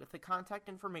contact me with the contact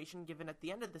information given at the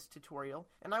end of this tutorial,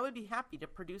 and I would be happy to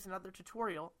produce another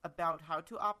tutorial about how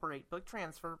to operate Book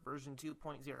Transfer version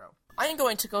 2.0. I am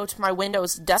going to go to my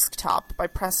Windows desktop by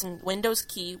pressing Windows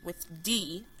key with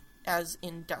D, as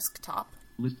in desktop.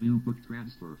 List view Book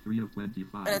Transfer 3 of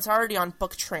 25. And it's already on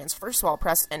Book Transfer, so I'll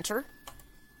press Enter.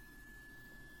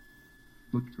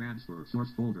 Book Transfer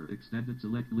source folder extended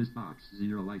select list box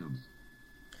 0 items.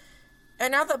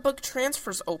 And now that Book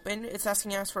Transfer's open, it's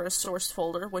asking us for a source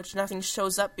folder, which nothing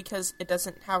shows up because it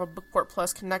doesn't have a Bookport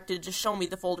Plus connected to show me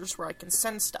the folders where I can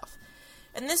send stuff.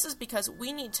 And this is because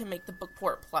we need to make the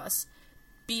Bookport Plus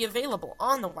be available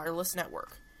on the wireless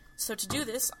network. So to do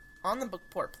this, on the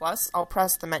Bookport Plus, I'll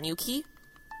press the menu key.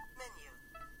 Menu.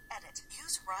 Edit.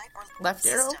 Use right or left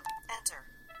arrow. System. Enter.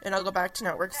 And I'll go back to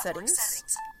network Network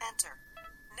settings. Enter.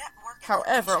 Network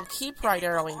However, I'll information. keep right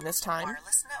arrowing this time,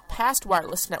 Wireless network. past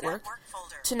wireless network,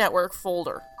 folder. to network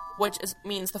folder, which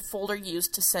means the folder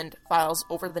used to send files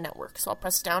over the network. So I'll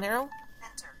press down arrow.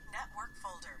 Enter. Network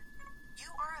folder. You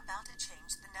are about to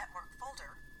change the network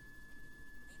folder.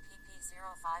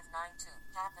 BPP0592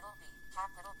 capital B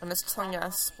capital B. And it's telling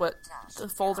us what the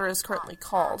folder is currently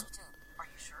called. Are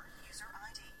you sure? User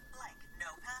ID blank. No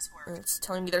password. And it's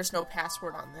telling me there's no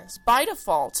password on this. By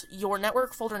default, your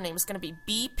network folder name is going to be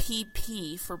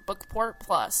BPP for Bookport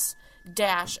Plus,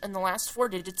 dash, and the last 4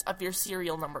 digits of your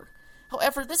serial number.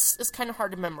 However, this is kind of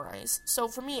hard to memorize, so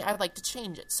for me, I'd like to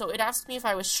change it. So it asked me if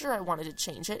I was sure I wanted to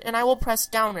change it, and I will press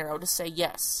down arrow to say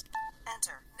yes.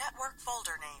 Enter. Network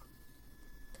folder name.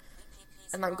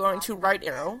 And I'm going to right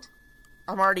arrow.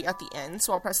 I'm already at the end,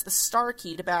 so I'll press the star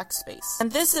key to backspace.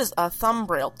 And this is a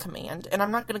thumbbraille command, and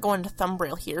I'm not going to go into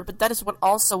thumbbraille here, but that is what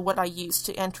I used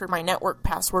to enter my network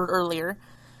password earlier.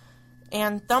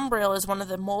 And thumbbraille is one of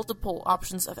the multiple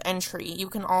options of entry. You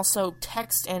can also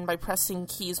text in by pressing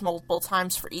keys multiple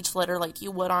times for each letter like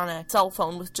you would on a cell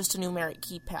phone with just a numeric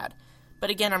keypad. But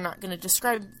again, I'm not going to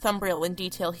describe thumbbraille in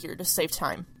detail here to save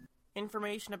time.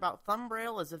 Information about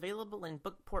thumbbraille is available in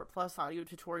Bookport Plus Audio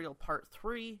Tutorial Part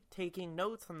 3, Taking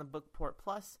Notes on the Bookport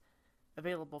Plus,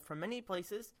 available from many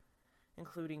places,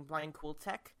 including Blind Cool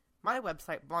Tech, my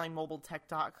website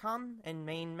blindmobiletech.com, and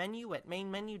main menu at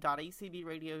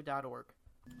mainmenu.acbradio.org.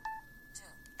 2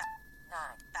 9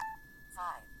 5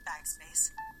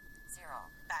 Backspace. 0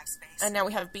 Backspace. And now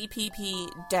we have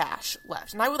BPP dash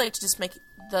left. And I would like to just make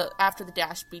the after the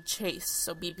dash be chase,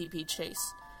 so BPP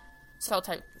chase. So I'll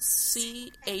type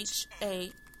CHASE.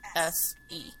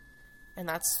 And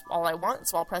that's all I want,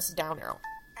 so I'll press down arrow.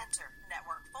 Enter.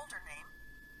 Network folder name.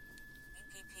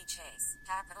 BPP Chase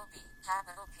capital B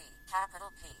capital P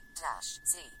capital P dash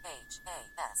CHASE.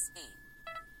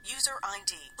 User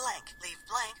ID blank. Leave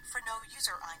blank for no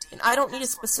user ID. And I don't need a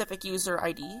specific user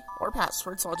ID or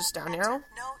password, so I'll just down arrow.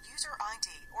 No user ID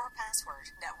or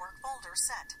password. Network folder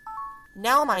set.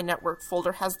 Now my network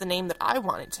folder has the name that I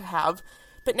want it to have,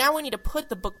 but now we need to put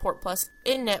the Bookport Plus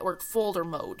in network folder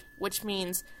mode, which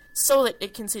means so that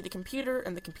it can see the computer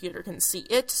and the computer can see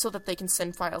it, so that they can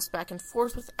send files back and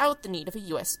forth without the need of a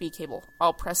USB cable.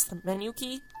 I'll press the menu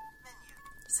key. Menu.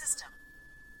 System.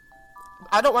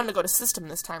 I don't want to go to system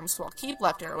this time, so I'll keep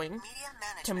left arrowing Media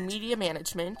management. to media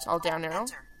management. I'll down arrow.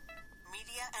 Enter.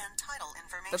 Media and title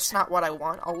information. That's not what I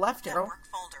want. I'll left arrow. Network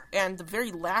folder. And the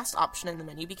very last option in the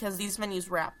menu, because these menus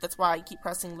wrap, that's why I keep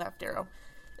pressing left arrow,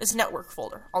 is network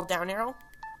folder. I'll down arrow.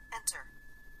 Enter.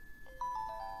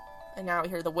 And now we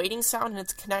hear the waiting sound, and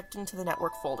it's connecting to the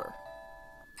network folder.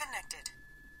 Connected.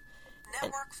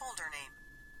 Network folder name.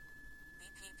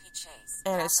 BPP Chase.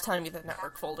 And it's telling me the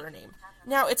network folder name.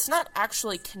 Now, it's not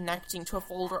actually connecting to a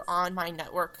folder on my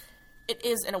network. It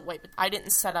is in a way, but I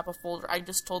didn't set up a folder. I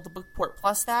just told the Bookport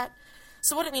Plus that.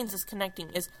 So what it means is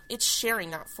connecting is it's sharing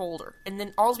that folder. And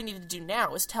then all we need to do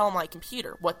now is tell my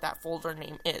computer what that folder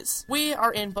name is. We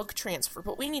are in Book Transfer,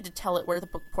 but we need to tell it where the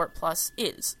Bookport Plus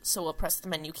is. So we'll press the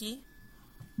menu key.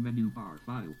 Menu bar,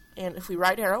 file, And if we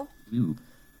right arrow, view,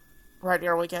 right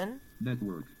arrow again,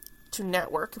 network, to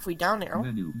network, if we down arrow,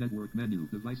 menu, network menu,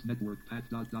 device network path, ...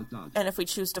 and if we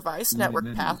choose device Line network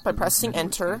menu, path by device pressing network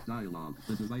enter, path dialog.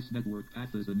 The device network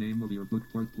path is the name of your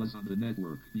Bookport Plus on the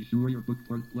network. Be sure your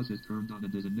Bookport Plus is turned on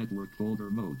and is in network folder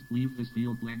mode. Leave this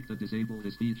field blank to disable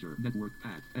this feature. Network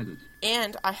path, edit.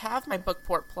 and I have my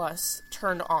Bookport Plus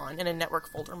turned on in a network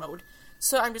folder mode.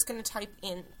 So I'm just going to type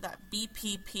in that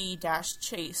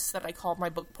BPP-chase that I called my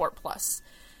Bookport Plus.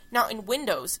 Now in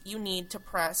Windows, you need to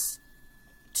press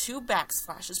 2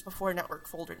 backslashes before network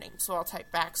folder name. So I'll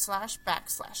type /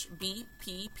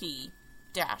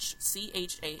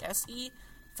 BPP-CHASE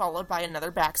followed by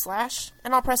another backslash,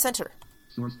 and I'll press enter.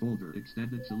 Source folder,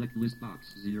 extended select list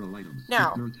box, 0 items.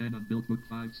 Now- Sector 10 unbuilt book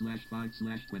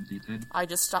 5/5/2010. I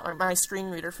just stopped my screen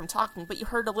reader from talking, but you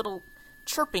heard a little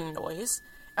chirping noise,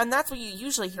 and that's what you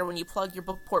usually hear when you plug your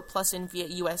Bookport Plus in via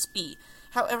USB.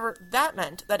 However, that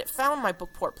meant that it found my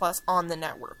Bookport Plus on the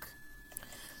network.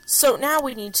 So now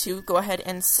we need to go ahead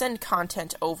and send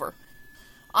content over.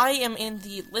 I am in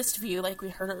the list view like we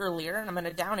heard earlier, and I'm going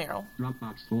to down arrow.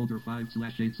 Dropbox folder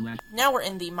 5/8/. Now we're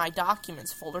in the My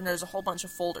Documents folder, and there's a whole bunch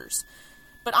of folders.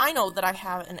 But I know that I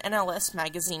have an NLS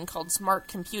magazine called Smart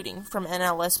Computing from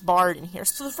NLS Bard in here.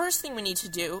 So the first thing we need to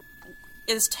do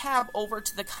is tab over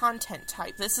to the content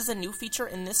type. This is a new feature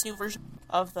in this new version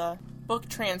of the book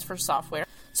transfer software.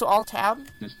 So I'll tab,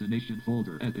 Destination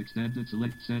folder, at extended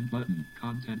select send button,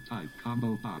 content type,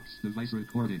 combo box, device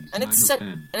recordings, and 9 it's of set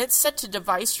 10. and it's set to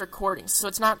device recordings. So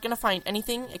it's not going to find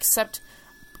anything except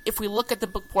if we look at the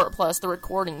Bookport Plus, the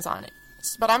recordings on it.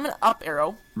 But I'm going to up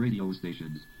arrow. Radio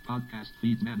stations, podcast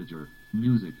feeds manager,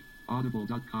 music,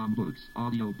 audible.com books,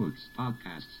 audio books,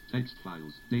 podcasts, text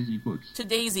files, Daisy books. To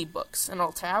Daisy Books, and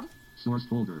I'll tab. Source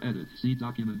folder, edit, see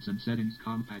documents and settings,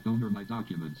 compact owner, my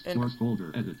documents. And- Source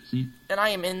folder, edit, see And I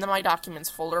am in the My Documents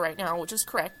folder right now, which is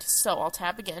correct. So I'll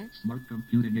tab again. Smart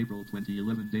Computing April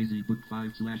 2011 Daisy book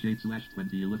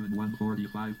 5/8/2011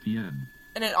 1:45 p.m.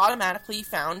 And it automatically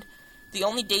found the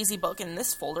only Daisy book in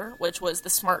this folder, which was the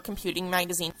Smart Computing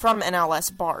magazine from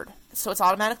NLS Bard. So it's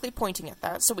automatically pointing at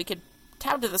that. So we could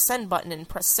tab to the send button and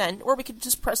press send, or we could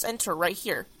just press enter right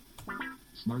here.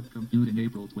 Smart Computing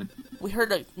April 20. We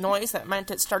heard a noise that meant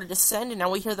it started to send, and now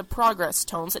we hear the progress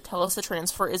tones that tell us the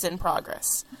transfer is in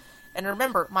progress. And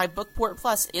remember, my Bookport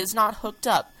Plus is not hooked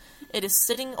up. It is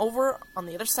sitting over on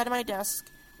the other side of my desk,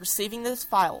 receiving this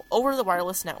file over the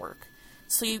wireless network.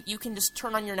 So you can just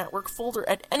turn on your network folder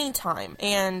at any time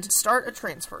and start a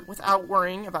transfer without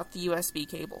worrying about the USB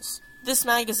cables. This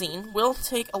magazine will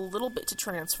take a little bit to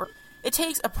transfer. It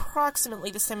takes approximately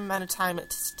the same amount of time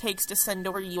it takes to send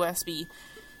over USB.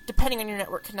 Depending on your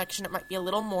network connection, it might be a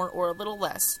little more or a little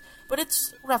less, but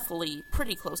it's roughly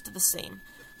pretty close to the same.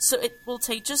 So it will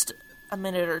take just a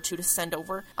minute or two to send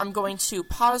over. I'm going to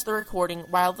pause the recording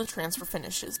while the transfer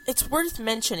finishes. It's worth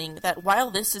mentioning that while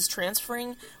this is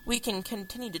transferring, we can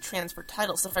continue to transfer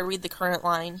titles. If I read the current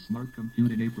line, Smart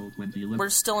Computing April 2011. we're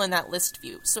still in that list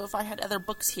view. So if I had other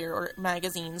books here or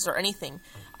magazines or anything,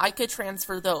 I could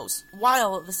transfer those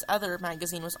while this other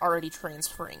magazine was already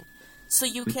transferring. So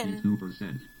you can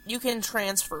 52%.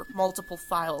 transfer multiple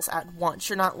files at once.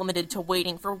 You're not limited to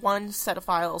waiting for one set of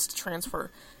files to transfer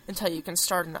until you can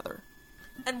start another.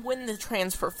 And when the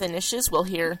transfer finishes, we'll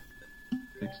hear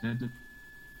Extended.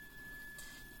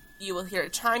 you will hear a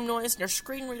chime noise, and your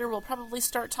screen reader will probably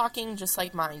start talking just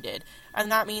like mine did.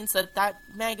 And that means that that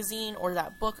magazine or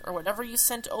that book or whatever you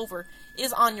sent over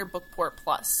is on your Bookport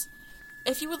Plus.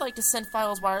 If you would like to send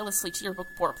files wirelessly to your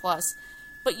Bookport Plus,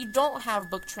 but you don't have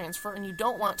Book Transfer and you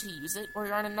don't want to use it, or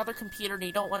you're on another computer and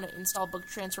you don't want to install Book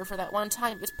Transfer for that one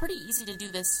time, it's pretty easy to do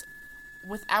this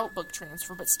without Book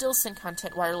Transfer, but still send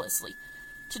content wirelessly.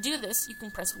 To do this, you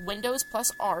can press Windows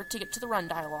plus R to get to the Run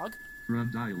dialog, Run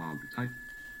dialog. Type.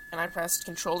 and I pressed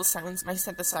Control to silence my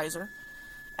synthesizer.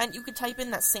 And you could type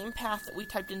in that same path that we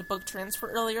typed into Book Transfer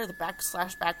earlier, the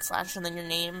 //, and then your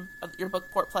name of your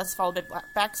Bookport Plus followed by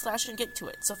 / and get to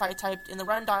it. So if I typed in the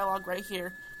Run dialog right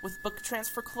here, with Book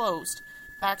Transfer closed,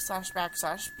 / BPP-chase,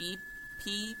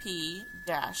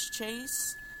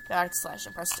 /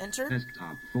 and pressed enter.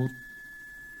 Desktop. Full.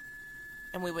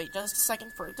 and we wait just a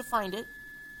second for it to find it.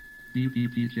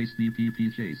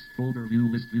 BPP Chase, folder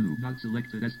view list view, not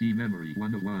selected SD memory,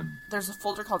 1 of 1. There's a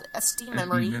folder called SD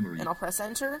memory, and I'll press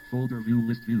enter. Folder view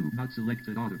list view, not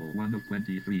selected audible, 1 of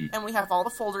 23. And we have all the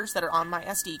folders that are on my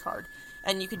SD card.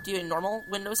 And you could do a normal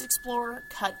Windows Explorer,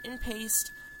 cut and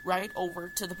paste right over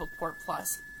to the Bookport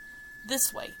Plus.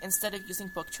 This way, instead of using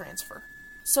Book Transfer.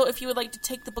 So if you would like to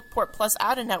take the Bookport Plus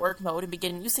out of network mode and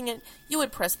begin using it, you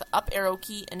would press the up arrow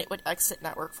key and it would exit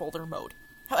network folder mode.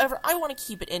 However, I want to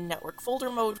keep it in network folder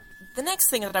mode. The next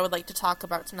thing that I would like to talk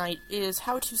about tonight is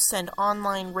how to send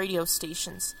online radio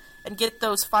stations and get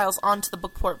those files onto the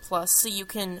Bookport Plus so you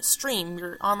can stream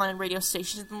your online radio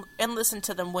stations and listen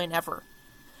to them whenever.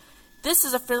 This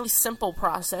is a fairly simple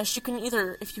process. You can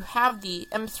either, if you have the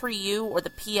M3U or the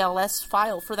PLS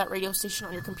file for that radio station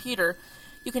on your computer,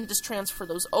 you can just transfer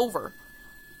those over.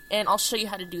 And I'll show you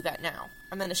how to do that now.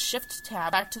 I'm going to shift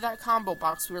tab back to that combo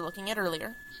box we were looking at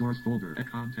earlier. Source folder,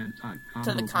 content type,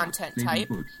 to the content box, type.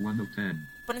 Books, 1 of 10.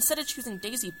 But instead of choosing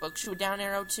Daisy Books, you would down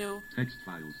arrow to text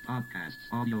files, podcasts,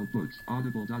 audio books,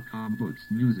 audible.com books,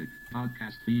 music,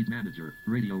 podcast feed manager,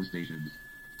 radio stations.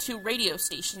 To radio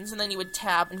stations, and then you would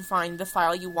tab and find the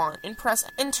file you want and press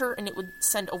enter, and it would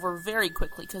send over very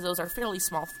quickly because those are fairly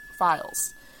small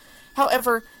files.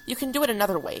 However, you can do it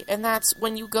another way, and that's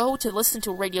when you go to listen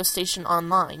to a radio station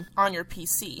online on your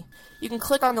PC. You can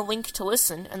click on the link to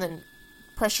listen, and then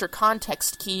press your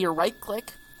context key or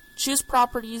right-click, choose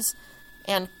Properties,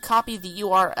 and copy the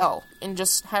URL, and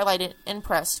just highlight it and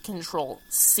press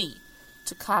Control-C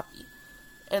to copy.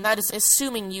 And that is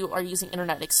assuming you are using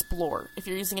Internet Explorer. If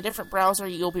you're using a different browser,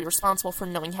 you'll be responsible for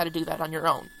knowing how to do that on your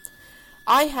own.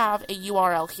 I have a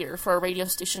URL here for a radio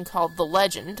station called The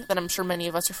Legend, that I'm sure many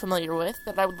of us are familiar with,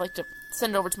 that I would like to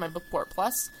send over to my Bookport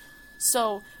Plus.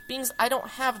 So, being I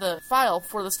don't have the file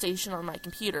for the station on my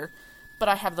computer, but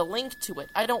I have the link to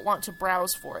it, I don't want to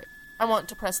browse for it. I want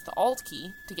to press the Alt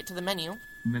key to get to the menu.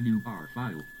 Menu bar,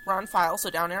 file. We're on File,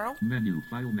 so down arrow. Menu,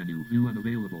 file menu, view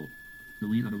unavailable.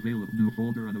 Delete unavailable, new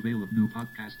folder unavailable, new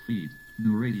podcast feed,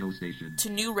 new radio station. To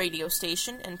new radio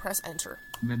station, and press enter.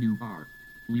 Menu bar.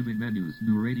 Leaving menus,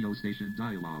 new radio station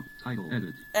dialog, title,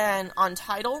 edit. And on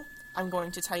title, I'm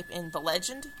going to type in The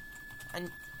Legend.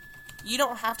 And you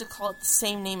don't have to call it the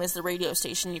same name as the radio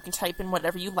station. You can type in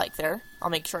whatever you like there.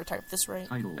 I'll make sure I type this right.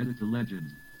 Title, edit The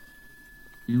Legend.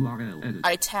 URL, edit.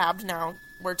 I tabbed now.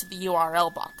 We're to the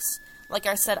URL box. Like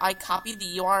I said, I copied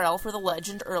the URL for The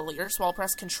Legend earlier, so I'll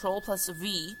press Control plus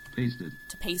V pasted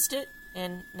to paste it.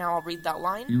 And now I'll read that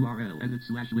line. URL edit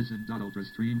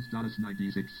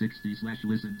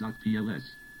 /listen.ultrastreams.us9060/listen.pls.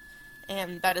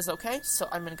 And that is okay, so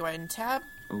I'm going to go ahead and tab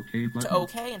OK button. to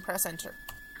OK and press enter.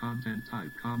 Content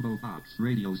type, combo box,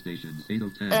 radio stations, 8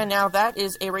 of 10. And now that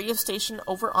is a radio station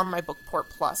over on my Bookport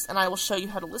Plus, and I will show you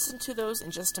how to listen to those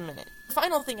in just a minute. The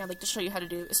final thing I'd like to show you how to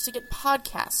do is to get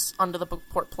podcasts onto the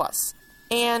Bookport Plus.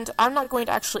 And I'm not going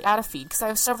to actually add a feed, because I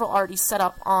have several already set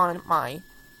up on my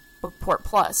Bookport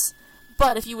Plus.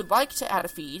 But if you would like to add a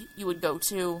feed, you would go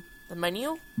to the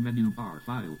menu, bar,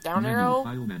 file, down arrow,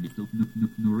 file menu,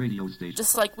 new radio station.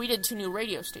 Just like we did to new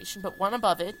radio station, but one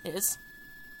above it is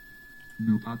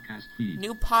new podcast feed.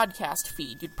 New podcast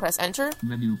feed. You'd press enter.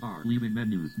 Menu bar, leaving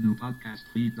menus, new podcast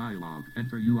feed dialog,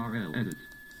 enter URL, edit.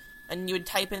 And you would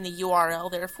type in the URL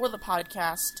there for the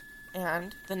podcast,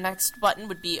 and the next button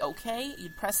would be OK.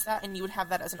 You'd press that, and you would have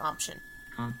that as an option.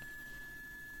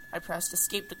 I pressed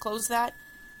escape to close that.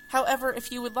 However,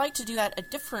 if you would like to do that a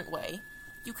different way,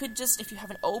 you could just, if you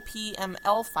have an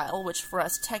OPML file, which for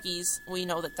us techies, we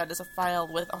know that that is a file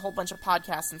with a whole bunch of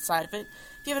podcasts inside of it.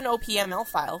 If you have an OPML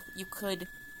file, you could,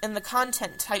 in the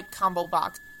content type combo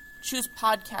box, choose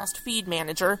Podcast Feed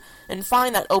Manager, and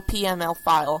find that OPML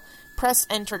file, press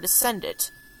enter to send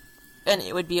it, and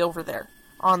it would be over there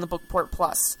on the Bookport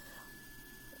Plus.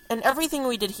 And everything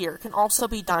we did here can also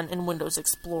be done in Windows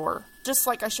Explorer. Just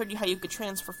like I showed you how you could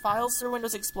transfer files through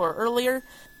Windows Explorer earlier,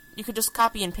 you could just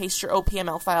copy and paste your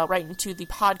OPML file right into the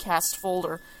podcast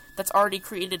folder that's already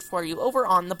created for you over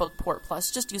on the Bookport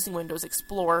Plus, just using Windows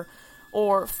Explorer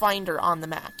or Finder on the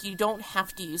Mac. You don't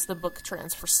have to use the book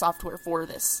transfer software for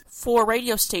this. For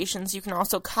radio stations, you can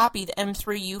also copy the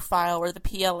M3U file or the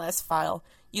PLS file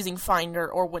using Finder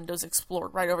or Windows Explorer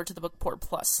right over to the Bookport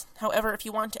Plus. However, if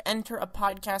you want to enter a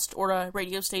podcast or a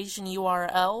radio station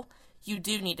URL, you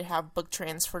do need to have book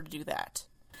transfer to do that.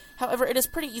 However, it is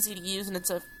pretty easy to use, and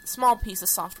it's a small piece of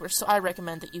software, so I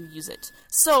recommend that you use it.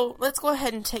 So, let's go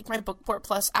ahead and take my Bookport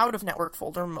Plus out of network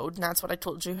folder mode, and that's what I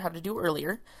told you how to do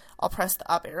earlier. I'll press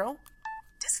the up arrow.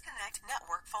 Disconnect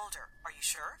network folder. Are you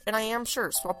sure? And I am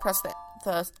sure, so I'll press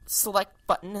the select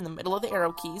button in the middle of the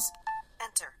arrow keys.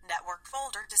 Enter. Network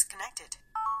folder disconnected.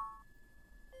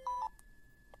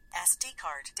 SD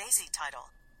card. Daisy title.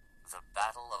 The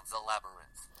Battle of the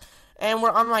Labyrinth. And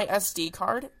we're on my SD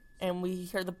card, and we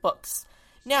hear the books.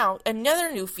 Now,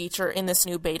 another new feature in this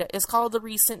new beta is called the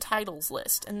Recent Titles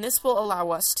list, and this will allow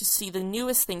us to see the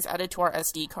newest things added to our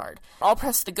SD card. I'll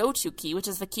press the Go To key, which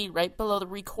is the key right below the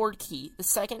Record key, the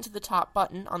second to the top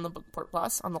button on the Bookport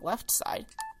Plus on the left side.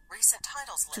 Recent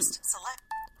titles list. Select.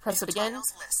 Press it again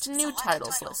List. to New Select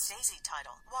Titles title. list. Daisy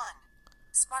title. 1.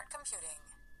 Smart Computing.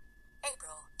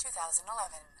 April 2011.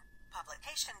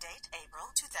 Publication date April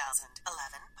 2011.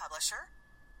 Publisher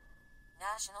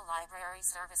National Library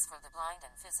Service for the Blind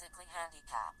and Physically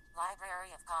Handicapped. Library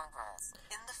of Congress.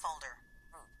 in the folder.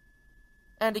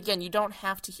 And again, you don't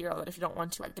have to hear all that if you don't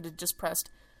want to. I could have just pressed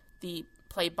the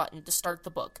play button to start the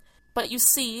book. But you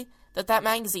see that that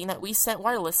magazine that we sent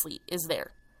wirelessly is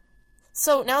there.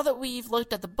 So now that we've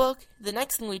looked at the book, the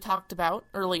next thing we talked about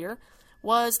earlier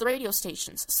was the radio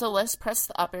stations. So let's press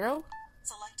the up arrow.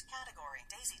 Select category.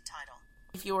 Daisy title.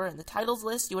 If you were in the titles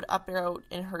list, you would up arrow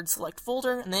and heard select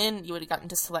folder, and then you would have gotten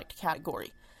to select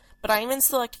category. But I am in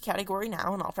select category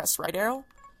now, and I'll press right arrow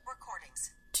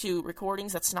Recordings. to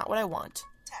recordings. That's not what I want.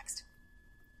 Text.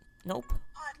 Nope.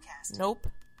 Podcast. Nope.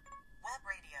 Web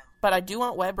radio. But I do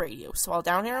want web radio, so I'll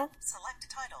down arrow, Select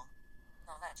title.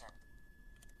 The Legend.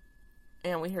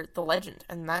 and we hear the legend,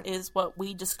 and that is what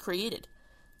we just created.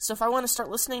 So if I want to start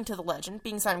listening to the legend,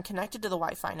 being that I'm connected to the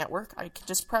Wi-Fi network, I can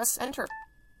just press enter.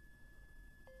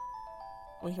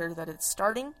 We hear that it's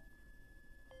starting.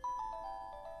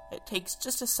 It takes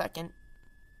just a second.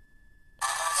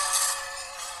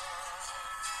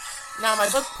 Now my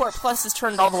Bookport Plus is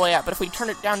turned all the way up, but if we turn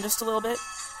it down just a little bit,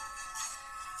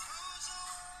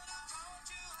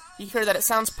 you hear that it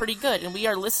sounds pretty good, and we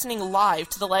are listening live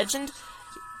to the legend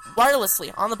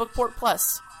wirelessly on the Bookport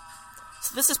Plus.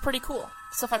 So this is pretty cool.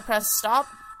 So if I press stop,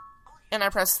 and I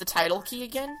press the title key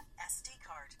again, SD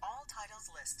card. All titles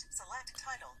list. Select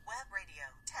title. Web radio.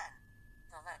 10.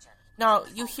 The Legend. now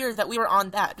you hear that we were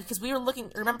on that, because we were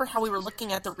looking, remember how we were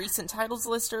looking at the recent titles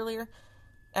list earlier?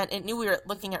 And it knew we were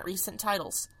looking at recent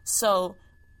titles. So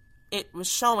it was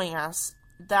showing us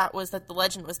that the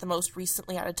legend was the most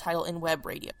recently added title in web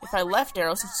radio. If I left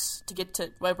arrow to get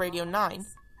to web radio 9, 9.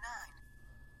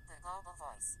 The Global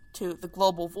Voice. to the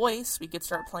global voice, we could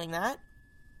start playing that.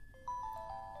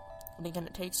 And again,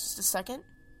 it takes just a second.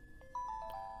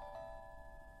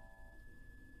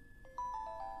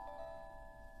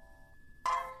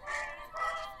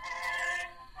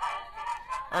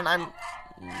 And I'm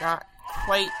not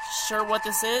quite sure what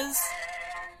this is,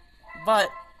 but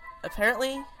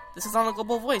apparently this is on the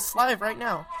Global Voice live right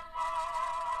now.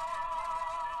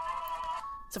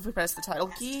 So if we press the title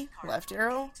key, left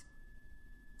arrow,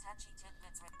 Touchy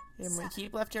Tidbits. and we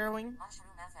keep left arrowing, Mushroom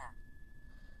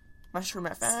FM. Mushroom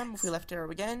FM, if we left arrow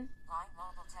again, Blind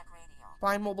Mobile Tech Radio.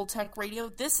 Blind Mobile Tech Radio.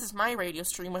 This is my radio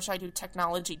stream, which I do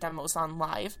technology demos on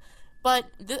live, but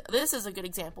this is a good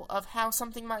example of how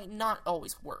something might not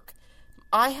always work.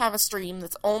 I have a stream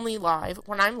that's only live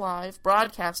when I'm live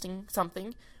broadcasting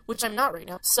something, which I'm not right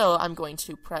now, so I'm going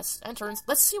to press enter, and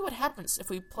let's see what happens if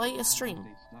we play a stream.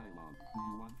 Web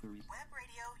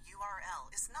radio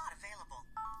URL is not available.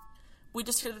 We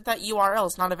just hear that URL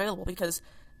is not available because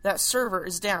that server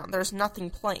is down. There's nothing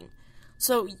playing.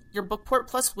 So your Bookport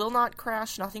Plus will not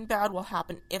crash. Nothing bad will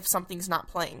happen if something's not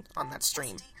playing on that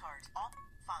stream. SD card. Alt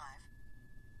 5.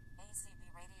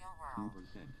 ACB Radio World.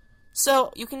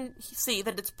 So you can see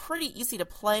that it's pretty easy to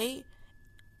play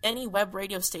any web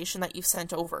radio station that you've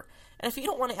sent over. And if you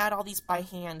don't want to add all these by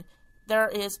hand, there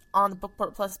is on the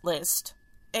Bookport Plus list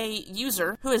a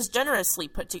user who has generously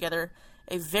put together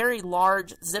a very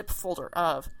large zip folder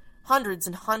of hundreds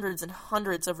and hundreds and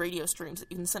hundreds of radio streams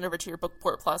that you can send over to your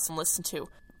Bookport Plus and listen to.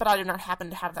 But I do not happen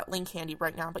to have that link handy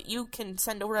right now. But you can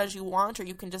send over as you want, or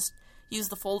you can just use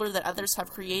the folder that others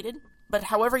have created. But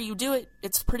however you do it,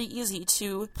 it's pretty easy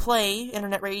to play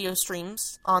internet radio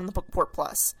streams on the Bookport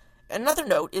Plus. Another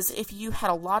note is if you had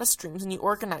a lot of streams and you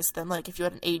organized them, like if you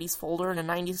had an 80s folder and a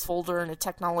 90s folder and a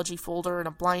technology folder and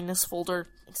a blindness folder,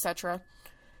 etc.,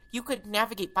 you could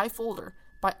navigate by folder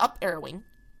by up arrowing.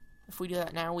 If we do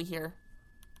that now, we hear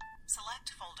Select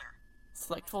folder.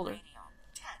 select folder. 10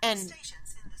 And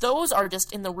stations in the those are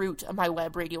just in the root of my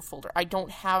web radio folder. I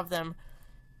don't have them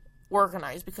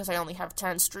organized because I only have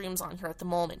 10 streams on here at the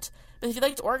moment. But if you'd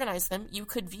like to organize them, you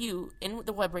could view in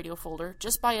the web radio folder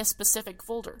just by a specific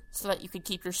folder so that you could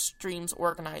keep your streams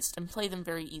organized and play them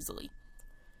very easily.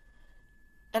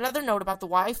 Another note about the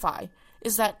Wi-Fi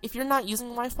is that if you're not using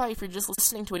Wi-Fi, if you're just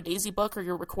listening to a Daisy book or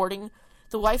you're recording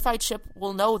the Wi-Fi chip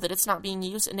will know that it's not being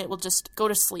used, and it will just go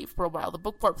to sleep for a while. The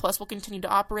Bookport Plus will continue to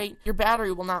operate. Your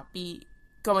battery will not be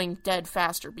going dead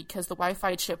faster because the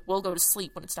Wi-Fi chip will go to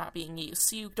sleep when it's not being used,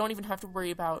 so you don't even have to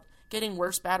worry about getting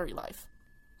worse battery life.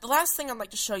 The last thing I'd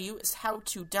like to show you is how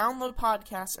to download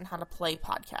podcasts and how to play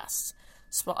podcasts.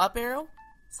 So up arrow,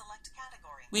 Select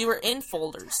category. we were in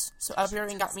folders, so up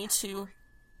arrow got me to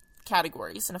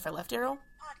categories, and if I left arrow,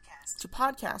 Podcast. to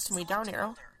podcast, and we down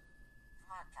arrow,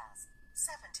 Podcast.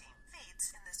 17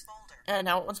 feeds in this folder. and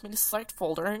now it wants me to select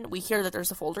folder, and we hear that there's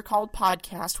a folder called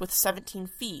podcast with 17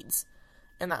 feeds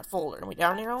in that folder, and we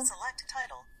down arrow, Select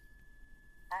title.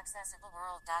 Accessible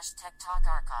World Tech Talk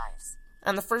Archives.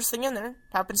 and the first thing in there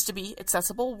happens to be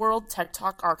Accessible World Tech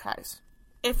Talk Archives.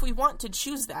 If we want to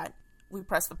choose that, we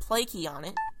press the play key on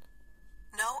it.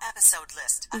 No episode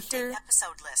list. We Update hear-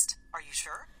 episode list. Are you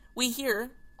sure? We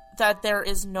hear that there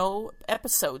is no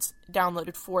episodes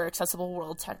downloaded for Accessible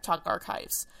World Tech Talk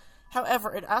Archives.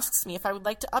 However, it asks me if I would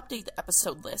like to update the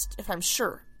episode list, if I'm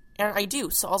sure. And I do,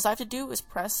 so all I have to do is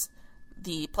press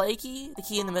the play key, the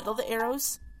key in the middle of the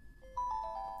arrows.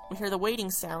 We hear the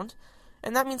waiting sound,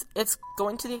 and that means it's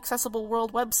going to the Accessible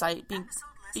World website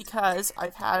because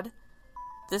I've had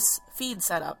this feed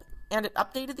set up, and it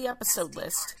updated the episode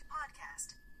list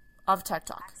Podcast. of Tech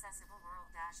Talk. Accessible World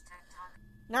Tech Talk.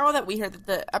 Now that we hear that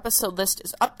the episode list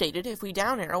is updated, if we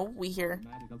down arrow, we hear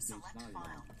Select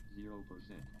file. 0%.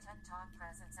 Tech Talk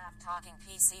presents App Talking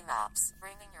PC Maps,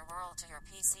 bringing your world to your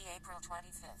PC April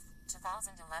 25th,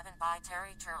 2011 by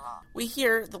Terry Turlock. we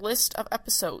hear the list of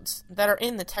episodes that are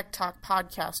in the Tech Talk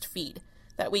podcast feed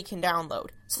that we can download.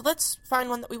 So let's find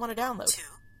one that we want to download. 2.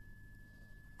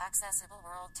 Accessible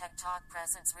World Tech Talk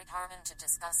presents Rick Harmon to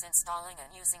discuss installing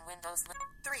and using Windows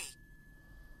 3.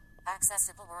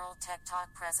 Accessible World Tech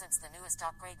Talk presents the newest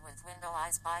upgrade with Windows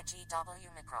Eyes by GW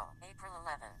Micro, April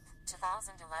 11th,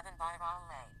 2011 by Raul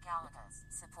Gallagher's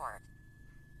support.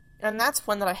 And that's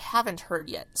one that I haven't heard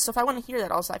yet. So if I want to hear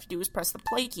that, all I have to do is press the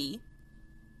play key.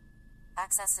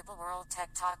 Accessible World Tech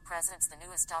Talk presents the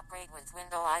newest upgrade with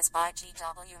Windows Eyes by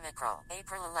GW Micro,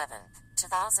 April 11th,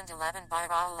 2011 by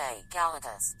Raul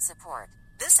Gallagher's support.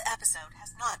 This episode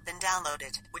has not been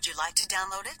downloaded. Would you like to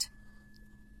download it?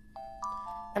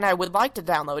 And I would like to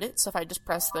download it, so if I just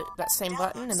press that same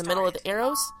button in the middle of the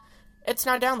arrows, it's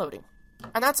now downloading.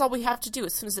 And that's all we have to do.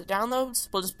 As soon as it downloads,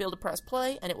 we'll just be able to press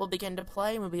play, and it will begin to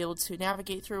play, and we'll be able to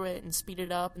navigate through it and speed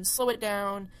it up and slow it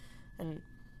down and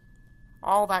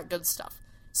all that good stuff.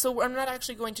 So I'm not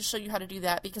actually going to show you how to do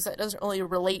that because that doesn't really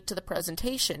relate to the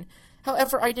presentation.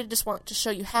 However, I did just want to show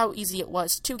you how easy it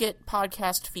was to get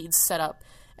podcast feeds set up,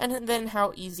 and then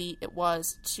how easy it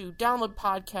was to download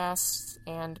podcasts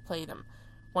and play them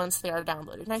once they are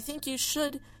downloaded. And I think you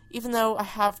should, even though I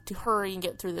have to hurry and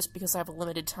get through this because I have a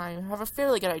limited time, have a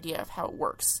fairly good idea of how it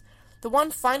works. The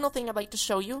one final thing I'd like to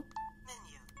show you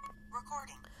Menu.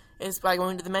 Recording. is by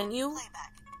going to the menu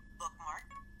Playback. Bookmark.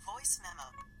 Voice memo.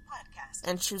 Podcast.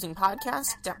 and choosing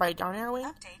podcast by down arrowing.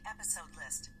 Update episode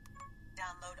list.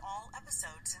 Download all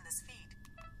episodes in this feed.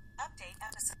 Update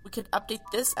episode. We could update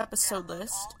this episode Download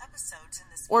list all episodes in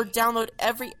this or feed. download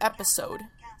every episode.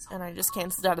 And I just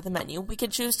canceled out of the menu. We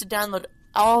could choose to download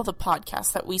all the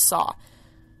podcasts that we saw.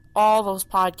 All those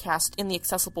podcasts in the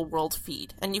Accessible World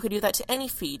feed. And you could do that to any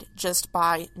feed just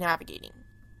by navigating.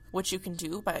 Which you can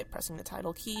do by pressing the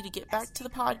title key to get back to the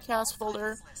podcast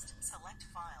folder. List. Select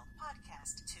file.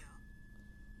 Podcast 2.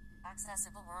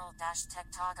 Accessible World Tech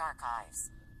Talk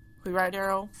Archives. We right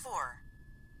arrow. 4.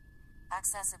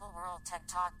 Accessible World Tech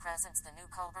Talk presents the new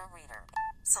Cobra Reader.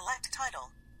 Select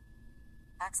title.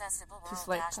 Accessible World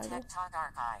select title. Tech Talk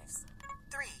Archives.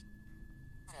 3.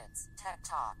 Vids, Tech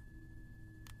Talk.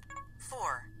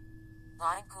 4.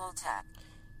 Line Cool Tech.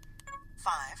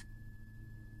 5.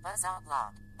 Buzz Out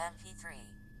Loud, MP3.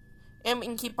 And we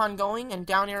can keep on going and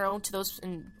down arrow to those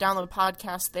and download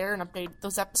podcasts there and update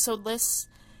those episode lists.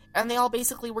 And they all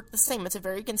basically work the same. It's a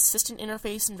very consistent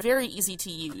interface and very easy to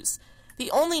use.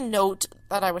 The only note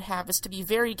that I would have is to be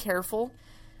very careful,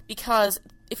 because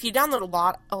if you download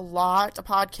a lot of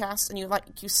podcasts, and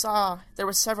you saw there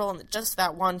were several in just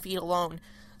that one feed alone.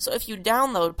 So if you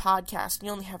download podcasts and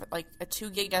you only have like a 2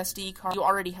 gig SD card, you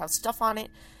already have stuff on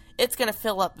it, it's going to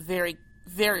fill up very,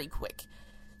 very quick.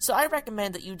 So I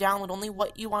recommend that you download only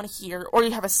what you want to hear, or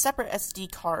you have a separate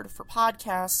SD card for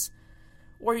podcasts,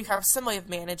 or you have some way of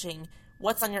managing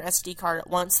what's on your SD card at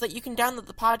once, so that you can download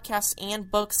the podcasts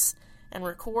and books and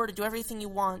record and do everything you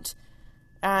want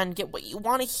and get what you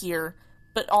want to hear,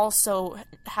 but also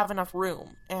have enough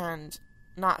room and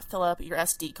not fill up your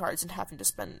SD cards and having to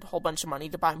spend a whole bunch of money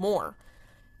to buy more.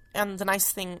 And the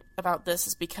nice thing about this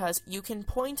is because you can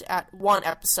point at one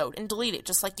episode and delete it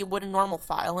just like you would a normal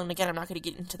file. And again, I'm not going to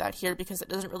get into that here because it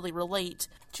doesn't really relate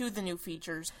to the new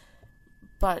features.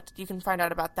 But you can find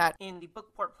out about that in the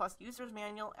Bookport Plus User's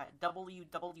Manual at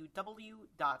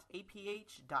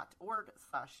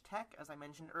www.aph.org/tech, as I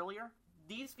mentioned earlier.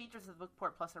 These features of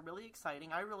Bookport Plus are really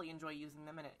exciting. I really enjoy using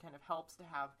them, and it kind of helps to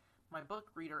have my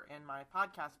book reader and my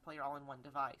podcast player all in one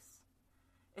device.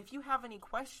 If you have any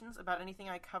questions about anything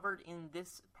I covered in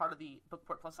this part of the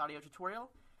Bookport Plus audio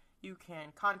tutorial, you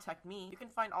can contact me. You can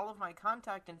find all of my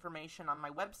contact information on my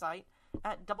website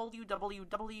at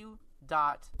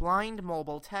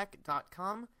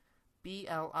www.blindmobiletech.com,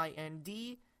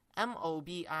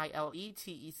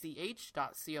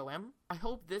 blindmobiletech.com. I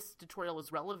hope this tutorial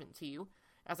was relevant to you.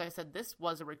 As I said, this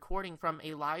was a recording from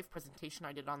a live presentation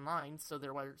I did online, so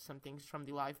there were some things from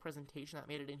the live presentation that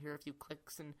made it in here, a few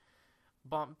clicks and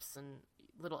bumps and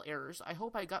little errors. I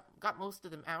hope I got most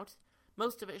of them out.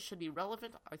 Most of it should be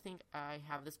relevant. I think I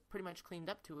have this pretty much cleaned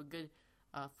up to a good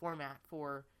format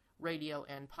for radio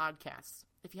and podcasts.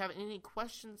 If you have any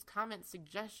questions, comments,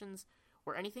 suggestions,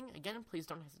 or anything, again, please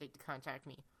don't hesitate to contact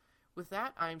me. With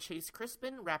that, I'm Chase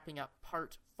Crispin, wrapping up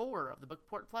Part 4 of the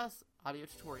Bookport Plus audio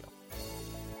tutorial.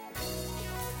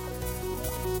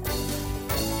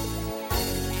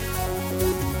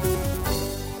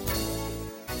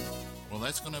 Well,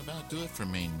 that's going to about do it for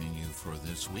Main Menu for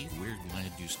this week. We're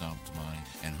glad you stopped by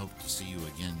and hope to see you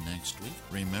again next week.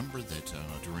 Remember that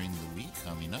during the week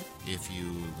coming up, if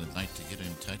you would like to get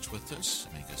in touch with us,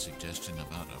 make a suggestion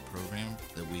about a program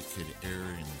that we could air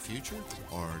in the future,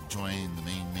 or join the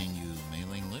Main Menu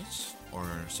mailing list, or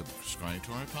subscribe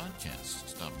to our podcast.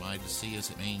 Stop by to see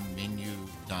us at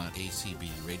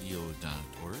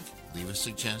mainmenu.acbradio.org. Leave a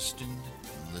suggestion,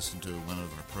 listen to one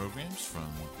of our programs from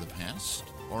the past,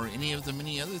 or any of the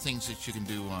many other things that you can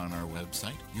do on our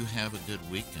website. You have a good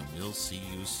week, and we'll see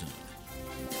you soon.